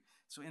show you.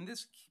 So in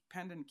this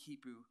pendant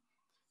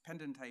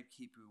type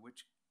quipu,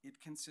 which it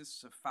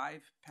consists of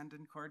 5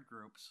 pendant chord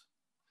groups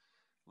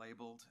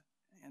labeled,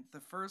 and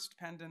the first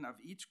pendant of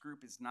each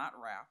group is not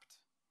wrapped,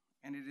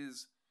 and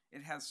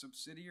it has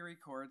subsidiary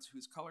chords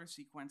whose color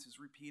sequence is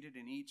repeated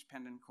in each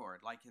pendant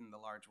chord, like in the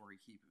large Wari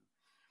quipu.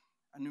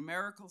 A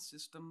numerical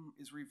system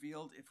is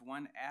revealed if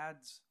one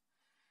adds,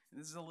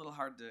 this is a little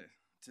hard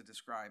to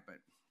describe,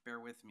 but bear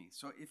with me.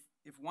 So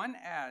if one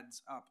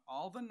adds up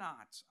all the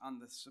knots on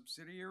the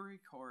subsidiary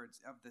chords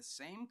of the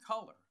same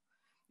color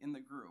in the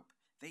group,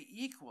 they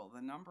equal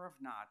the number of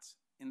knots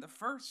in the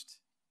first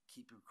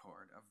quipu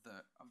chord of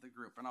the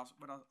group. And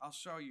I'll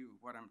show you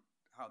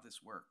how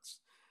this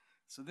works.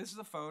 So this is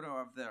a photo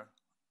of the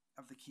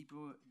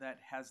quipu that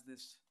has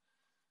this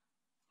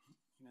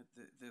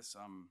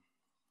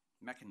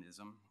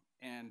mechanism,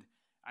 and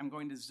I'm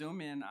going to zoom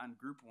in on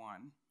group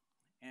 1,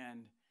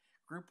 and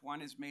group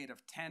 1 is made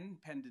of 10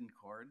 pendant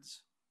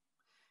chords,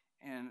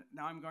 and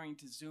now I'm going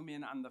to zoom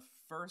in on the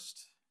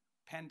first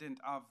pendant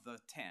of the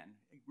 10.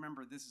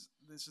 Remember, this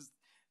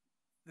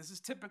is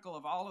typical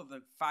of all of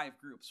the 5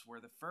 groups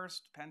where the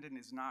first pendant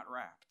is not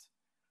wrapped.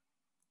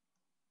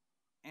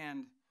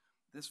 And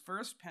this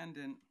first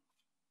pendant,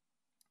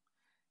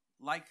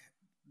 like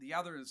the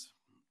others,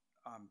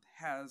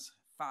 has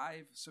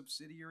 5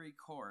 subsidiary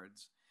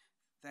chords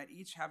that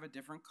each have a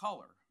different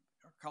color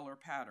or color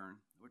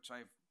pattern, which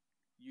I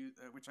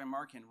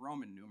mark in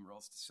Roman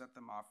numerals to set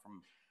them off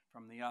from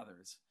the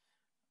others.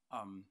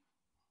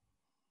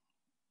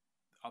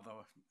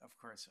 Although, of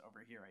course, over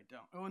here I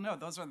don't. Oh no,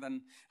 those are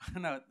the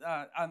no.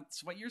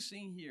 So what you're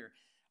seeing here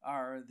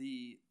are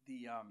a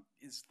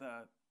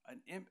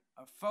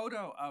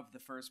photo of the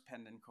first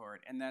pendant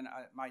chord, and then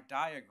my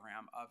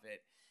diagram of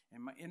it.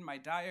 And in my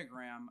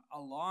diagram,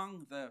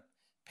 along the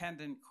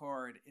pendant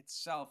chord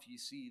itself, you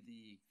see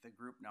the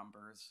group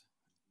numbers,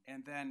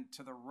 and then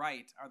to the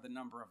right are the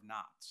number of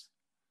knots.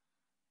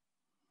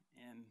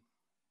 And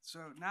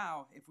so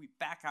now, if we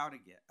back out a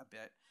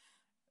bit,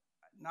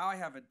 now I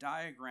have a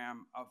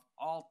diagram of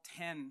all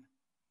 10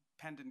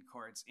 pendant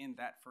chords in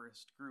that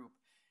first group,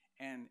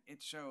 and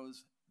it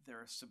shows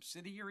their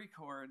subsidiary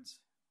chords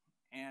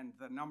and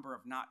the number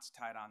of knots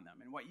tied on them.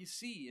 And what you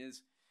see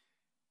is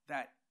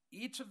that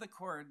each of the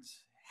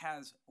chords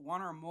has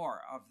one or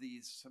more of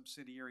these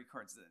subsidiary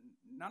chords.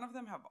 None of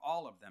them have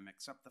all of them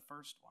except the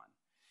first one.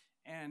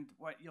 And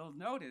what you'll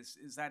notice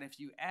is that if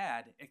you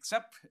add,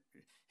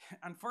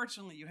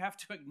 unfortunately, you have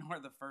to ignore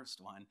the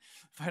first one.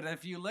 But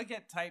if you look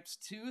at types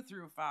 2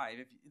 through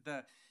 5,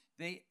 the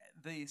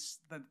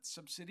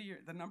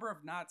number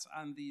of knots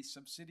on the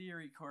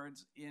subsidiary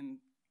chords in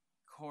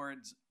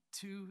chords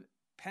 2,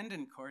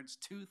 pendant chords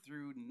 2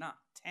 through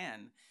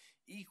 10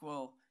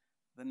 equal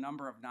the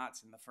number of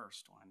knots in the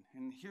first one.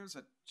 And here's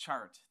a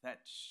chart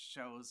that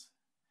shows,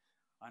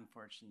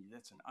 unfortunately,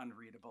 that's an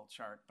unreadable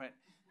chart, but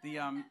the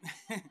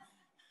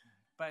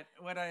but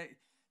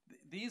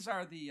these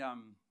are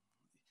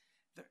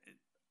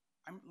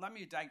let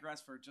me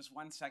digress for just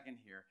 1 second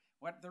here.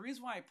 The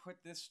reason why I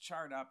put this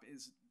chart up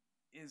is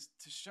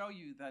to show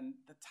you the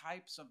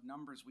types of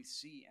numbers we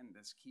see in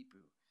this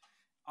quipu.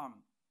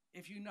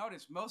 If you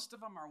notice, most of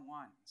them are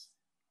ones,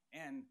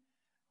 and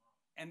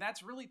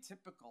that's really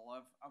typical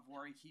of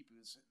Wari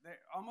quipus.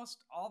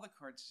 Almost all the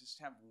chords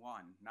just have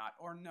one knot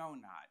or no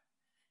knot.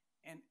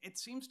 And it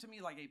seems to me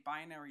like a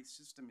binary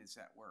system is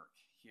at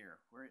work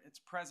here, where it's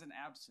present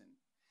absent.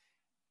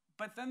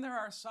 but then there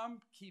are some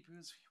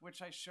khipus,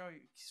 which I show you,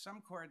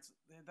 some chords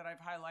that I've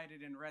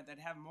highlighted in red that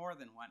have more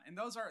than one. And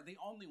those are the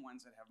only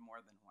ones that have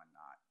more than one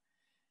knot.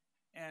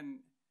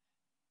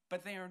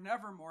 But they are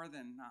never more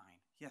than 9.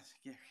 Yes,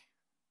 Gary.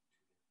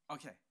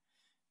 Okay.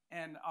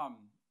 And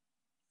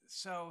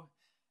so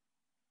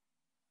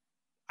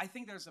I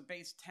think there's a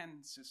base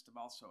 10 system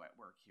also at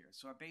work here.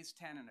 So a base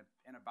 10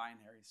 and a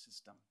binary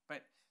system.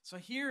 But so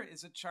here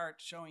is a chart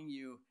showing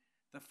you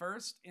the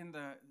first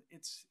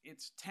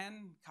it's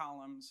 10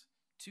 columns,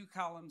 2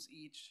 columns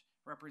each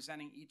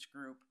representing each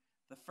group.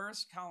 The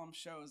first column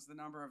shows the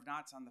number of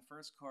knots on the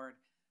first chord.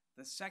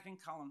 The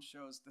second column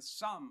shows the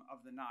sum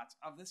of the knots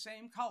of the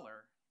same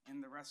color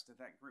in the rest of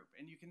that group.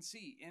 And you can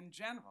see in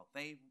general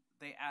they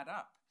add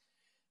up.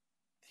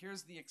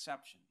 Here's the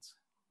exceptions.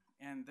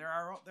 And there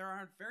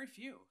are very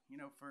few,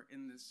 for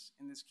in this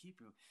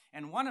khipu.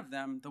 And one of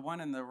them, the one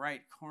in the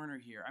right corner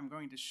here, I'm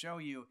going to show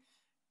you.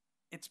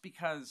 It's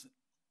because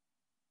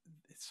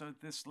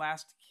this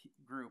last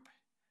group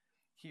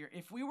here,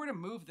 if we were to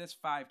move this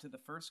 5 to the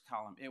first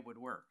column, it would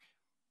work.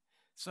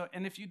 So,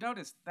 and if you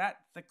notice that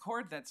the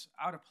chord that's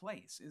out of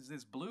place is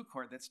this blue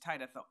chord that's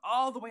tied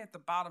all the way at the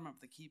bottom of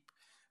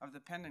the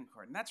pendant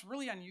chord. And that's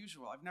really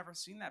unusual. I've never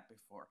seen that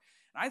before.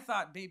 And I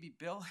thought maybe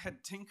Bill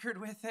had tinkered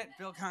with it,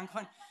 Bill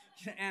Conklin,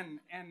 and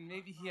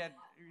maybe he had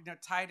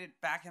tied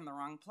it back in the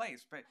wrong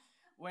place. But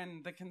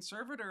when the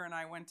conservator and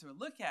I went to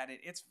look at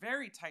it, it's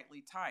very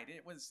tightly tied.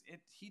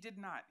 He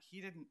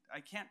didn't, I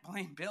can't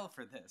blame Bill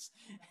for this.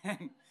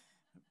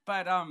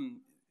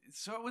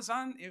 So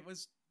it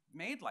was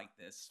made like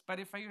this. But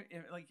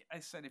like I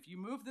said, if you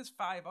move this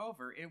 5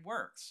 over, it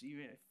works.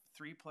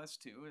 3 plus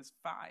 2 is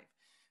 5.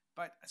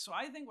 But so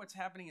I think what's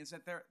happening is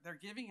that they're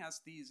giving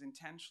us these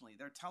intentionally.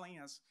 They're telling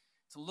us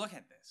to look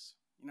at this.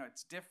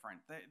 It's different.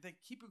 The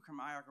khipu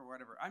Kramayak or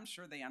whatever, I'm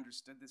sure they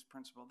understood this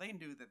principle. They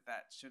knew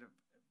that should have,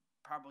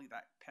 probably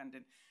that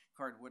pendant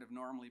chord would have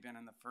normally been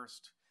in the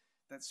first,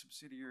 that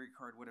subsidiary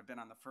chord would have been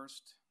on the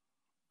first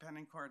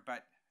pendant chord,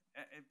 but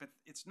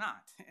it's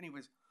not.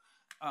 Anyways,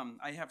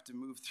 I have to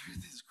move through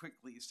this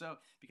quickly,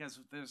 because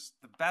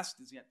the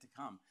best is yet to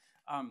come.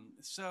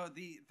 So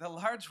the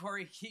large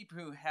Wari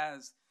khipu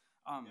has.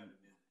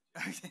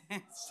 Okay,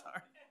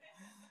 sorry.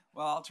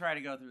 Well, I'll try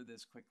to go through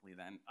this quickly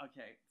then.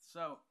 Okay,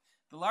 so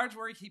the large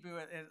Wari khipu,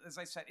 as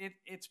I said,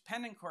 its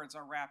pendant chords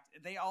are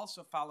wrapped. They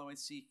also follow a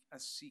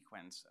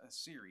sequence, a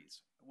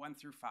series, 1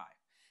 through 5.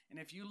 And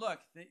if you look,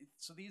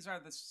 so these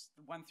are the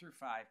 1 through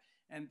 5,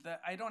 and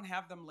I don't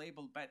have them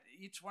labeled, but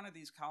each one of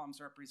these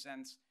columns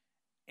represents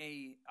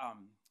a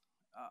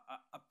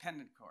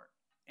pendant chord,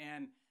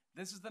 and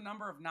this is the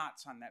number of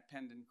knots on that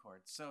pendant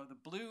chord. So the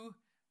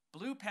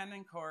blue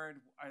pendant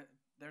chord,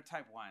 they're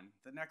type 1.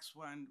 The next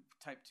one,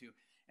 type 2.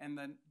 And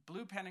the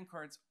blue pendant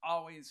chords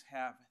always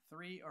have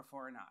 3 or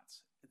 4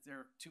 knots. There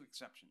are 2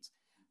 exceptions.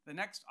 The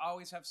next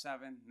always have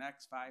 7,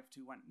 next 5,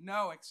 2, 1.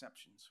 No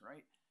exceptions,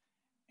 right?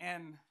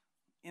 And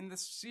in the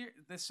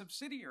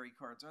subsidiary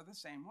chords are the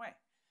same way.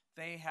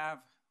 They have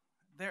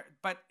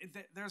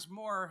there's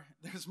more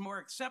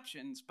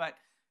exceptions, but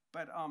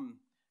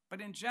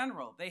in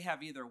general they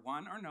have either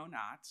 1 or no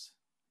knots,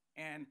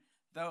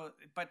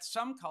 but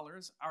some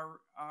colors are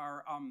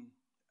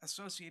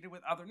associated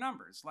with other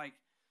numbers, like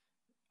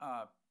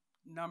the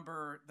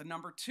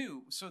number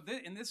 2. So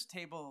in this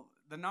table,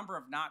 the number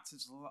of knots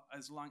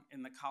is long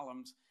in the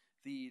columns.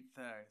 The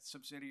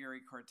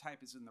subsidiary chord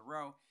type is in the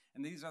row,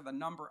 and these are the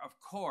number of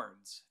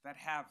chords that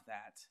have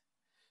that.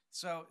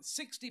 So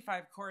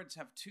 65 chords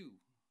have 2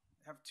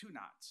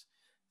 knots.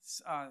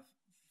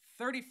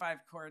 35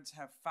 chords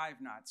have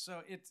 5 knots.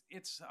 So it's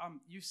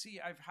you see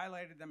I've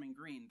highlighted them in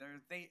green.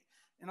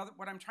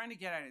 What I'm trying to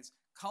get at is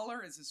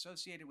color is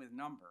associated with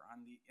number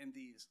in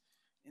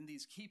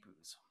these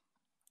khipus.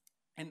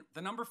 And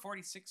the number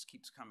 46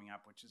 keeps coming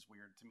up, which is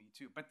weird to me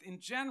too. But in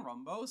general,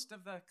 most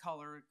of the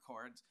color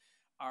chords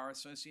are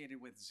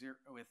associated with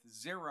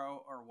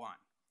 0 or 1.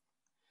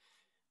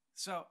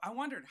 So I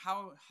wondered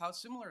how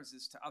similar is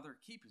this to other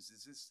khipus?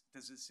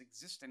 Does this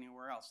exist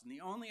anywhere else? And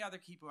the only other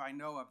khipu I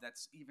know of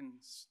that's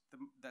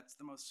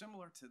the most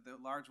similar to the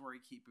large Wari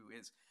khipu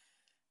is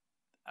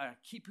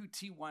khipu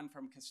T1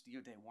 from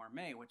Castillo de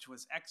Warme, which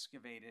was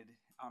excavated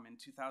in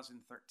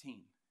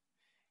 2013.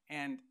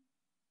 And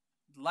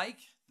like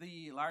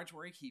the large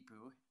Wari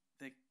khipu,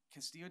 the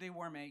Castillo de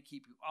Warme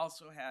khipu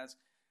also has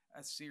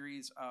a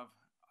series of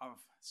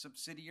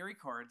subsidiary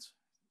chords,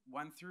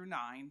 1 through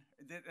 9.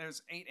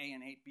 There's 8A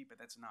and 8B, but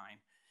that's 9.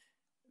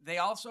 They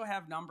also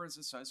have numbers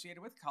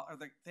associated with color.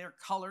 Their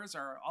colors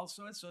are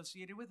also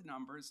associated with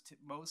numbers,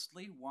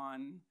 mostly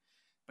 1,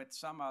 but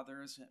some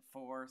others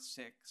 4,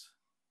 6.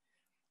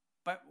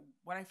 But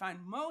what I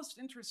find most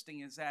interesting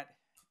is that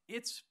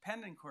its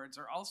pendant chords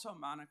are also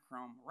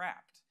monochrome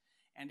wrapped,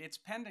 and its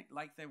pendant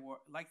like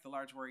the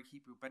large Wari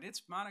khipu, but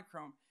its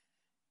monochrome.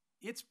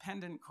 Its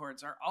pendant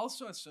chords are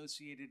also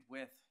associated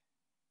with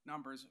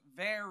numbers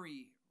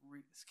very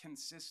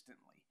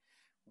consistently.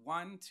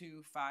 1,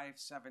 2, 5,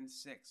 7,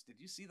 6. Did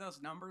you see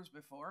those numbers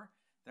before?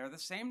 They're the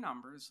same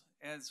numbers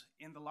as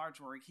in the large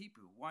Wari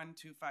khipu. 1,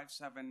 2, 5,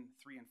 7,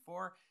 3, and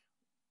 4.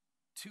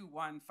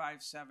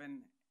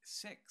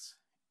 21576.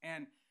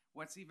 And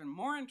what's even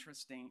more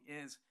interesting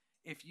is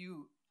if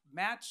you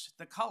match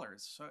the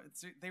colors, so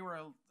they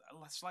were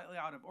slightly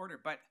out of order,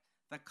 but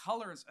the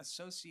colors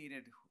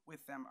associated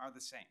with them are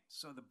the same.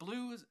 So the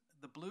blue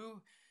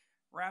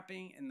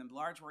wrapping in the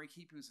large Wari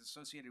quipu is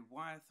associated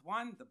with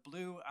 1. The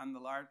blue on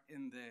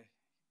in the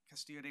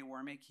Castillo de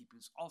Warme quipu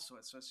is also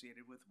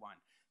associated with 1.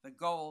 The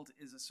gold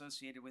is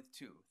associated with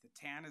 2. The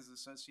tan is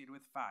associated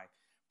with 5.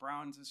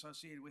 Brown is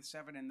associated with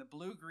 7. And the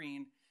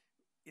blue-green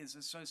is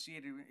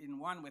associated in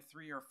one with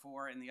 3 or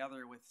 4 and the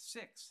other with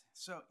 6.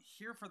 So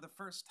here for the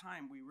first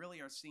time, we really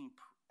are seeing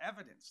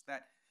evidence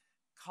that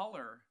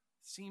color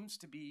seems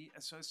to be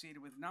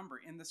associated with number.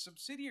 In the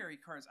subsidiary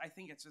cards, I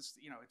think it's just,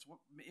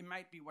 it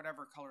might be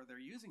whatever color they're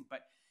using,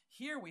 but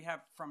here we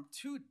have from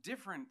 2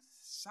 different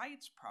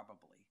sites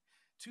probably,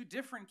 2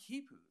 different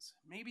quipus,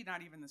 maybe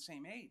not even the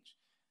same age.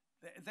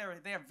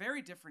 They have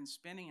very different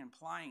spinning and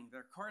plying.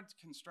 Their card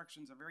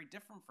constructions are very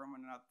different from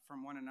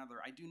one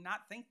another. I do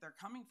not think they're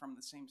coming from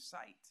the same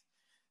site,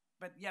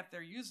 but yet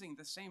they're using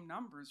the same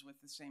numbers with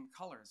the same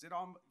colors.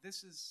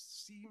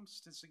 Seems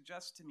to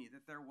suggest to me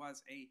that there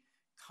was a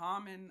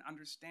common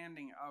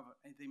understanding of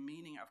the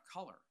meaning of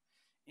color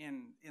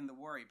in the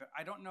Wari, but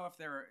I don't know if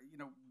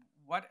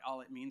what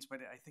all it means, but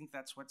I think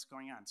that's what's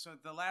going on. So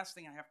the last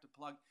thing I have to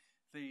plug,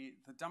 the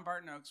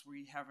Dumbarton Oaks,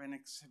 we have an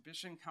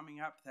exhibition coming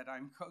up that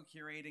I'm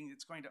co-curating.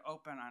 It's going to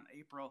open on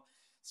April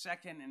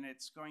 2nd, and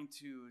it's going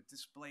to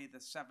display the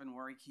 7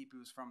 Wari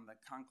quipus from the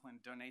Conklin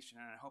donation,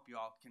 and I hope you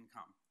all can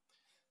come.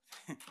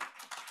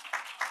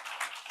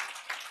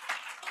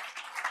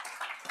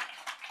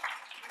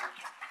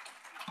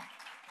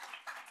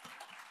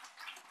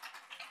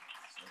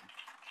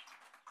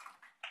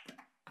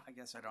 I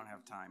guess I don't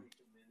have time.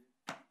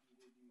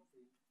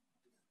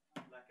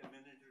 Like a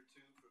minute or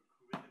 2 for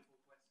critical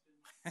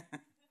questions?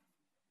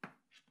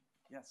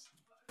 Yes.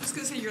 I was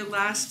going to say your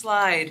last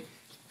slide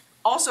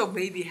also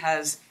maybe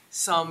has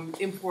some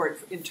import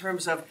in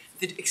terms of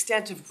the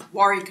extent of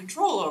Wari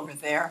control over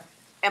their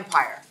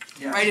empire,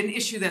 Yes. right? An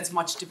issue that's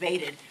much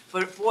debated.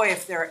 But boy,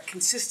 if they're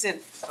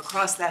consistent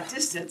across that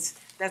distance,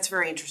 that's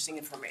very interesting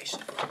information.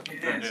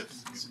 It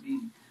is.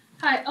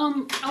 Hi,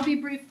 I'll be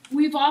brief.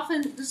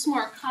 This is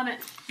more a comment.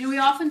 We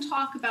often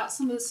talk about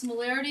some of the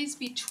similarities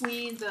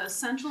between the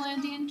Central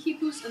Andean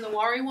quipus and the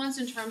Wari ones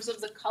in terms of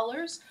the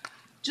colors.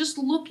 Just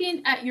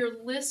looking at your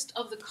list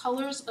of the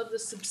colors of the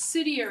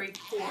subsidiary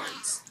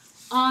chords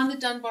on the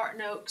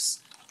Dumbarton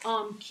Oaks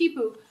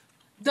quipu,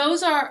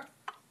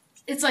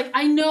 it's like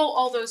I know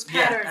all those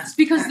patterns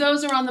because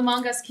those are on the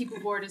Mangas quipu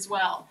board as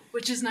well,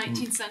 which is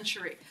 19th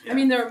century. Yeah. I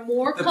mean, there are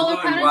more The color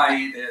blue and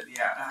patterns. white,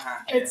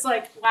 It's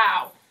like,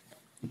 wow.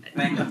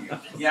 Thank you.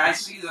 Yeah, I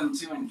see them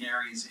too in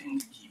Gary's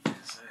Inka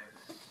History.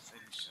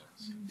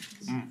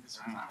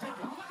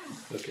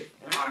 Okay.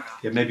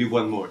 Yeah, maybe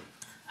one more.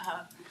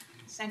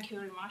 Thank you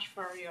very much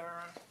for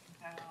your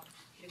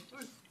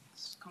lecture.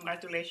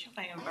 Congratulations.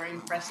 I am very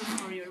impressed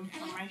for your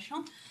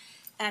information.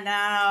 And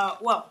I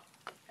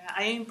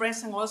am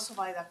impressed also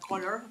by the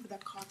color of the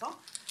cotton,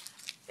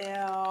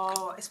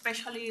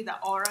 especially the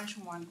orange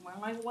one.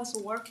 When I was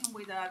working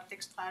with a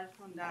textile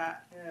from the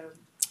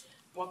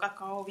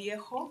Huacacao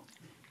Viejo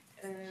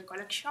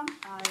collection,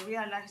 I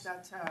realized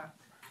that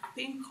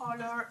pink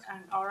color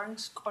and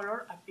orange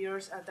color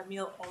appears at the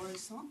middle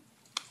horizon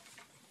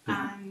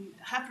and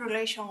have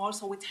relation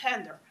also with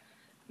gender.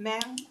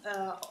 Men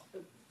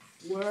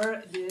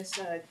wear this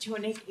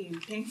tunic in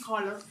pink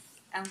color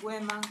and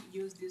women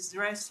use this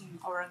dress in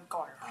orange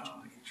color.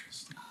 Oh,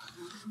 interesting.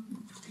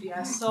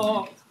 Yeah,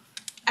 so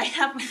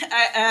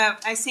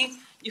I think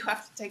you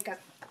have to take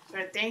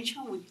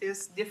attention with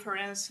this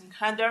difference in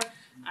gender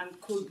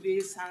and could be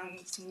some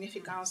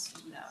significance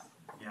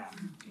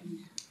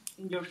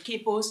in your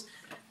quipus.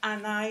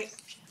 And I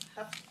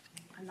have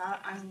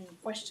another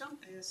question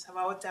is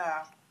about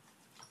the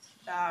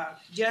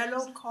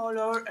yellow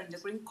color and the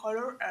green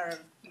color are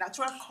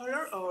natural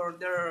color or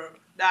they're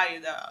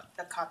dyed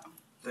the cotton?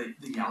 The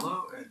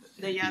yellow?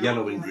 The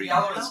Yellow and The green.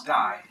 yellow is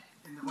dyed.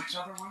 And which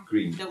other one?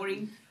 Green. The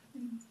green.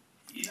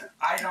 Yeah,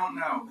 I don't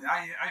know.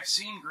 I've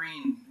seen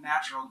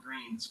natural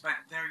greens, but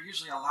they're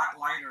usually a lot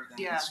lighter than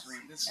this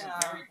green. This is a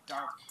very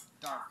dark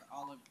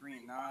olive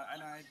green. And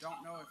I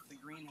don't know if the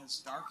green has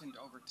darkened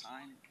over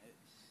time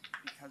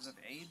because of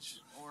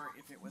age or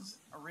if it was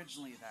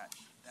originally that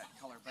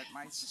color. But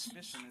my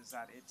suspicion is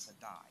that it's a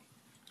dye.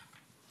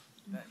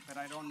 But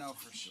I don't know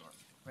for sure.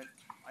 But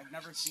I've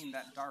never seen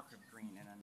that dark of green in a